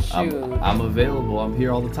stuff. Shoot. I'm available. I'm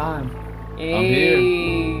here all the time.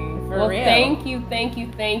 Hey. For Well, real. thank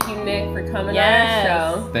you, Nick, for coming Yes. on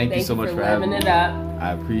our show. Thank you so much for having living me. it up.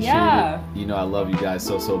 I appreciate Yeah. it. I love you guys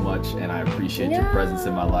so much, and I appreciate your Yeah. presence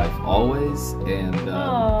in my life always. And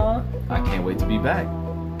Aww. I can't wait to be back.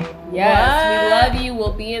 Yes, we love you.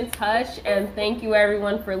 We'll be in touch, and thank you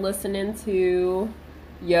everyone for listening to.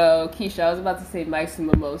 Yo, Keisha, I was about to say Mike's and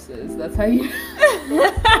Mimosas. That's how you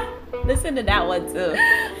Listen to that one too.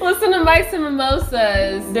 listen to Mike's and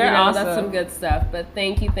Mimosas. They're awesome. That's some good stuff. But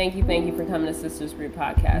thank you for coming to Sisters Brew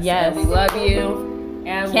Podcast. Yes. And we love you.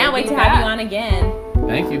 And Can't wait to have you on again.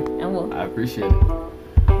 Thank you. And we'll. I appreciate it.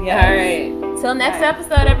 Yeah. All right. Till next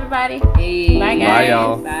episode, everybody. Hey. Bye, guys. Bye,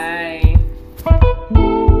 y'all. Bye.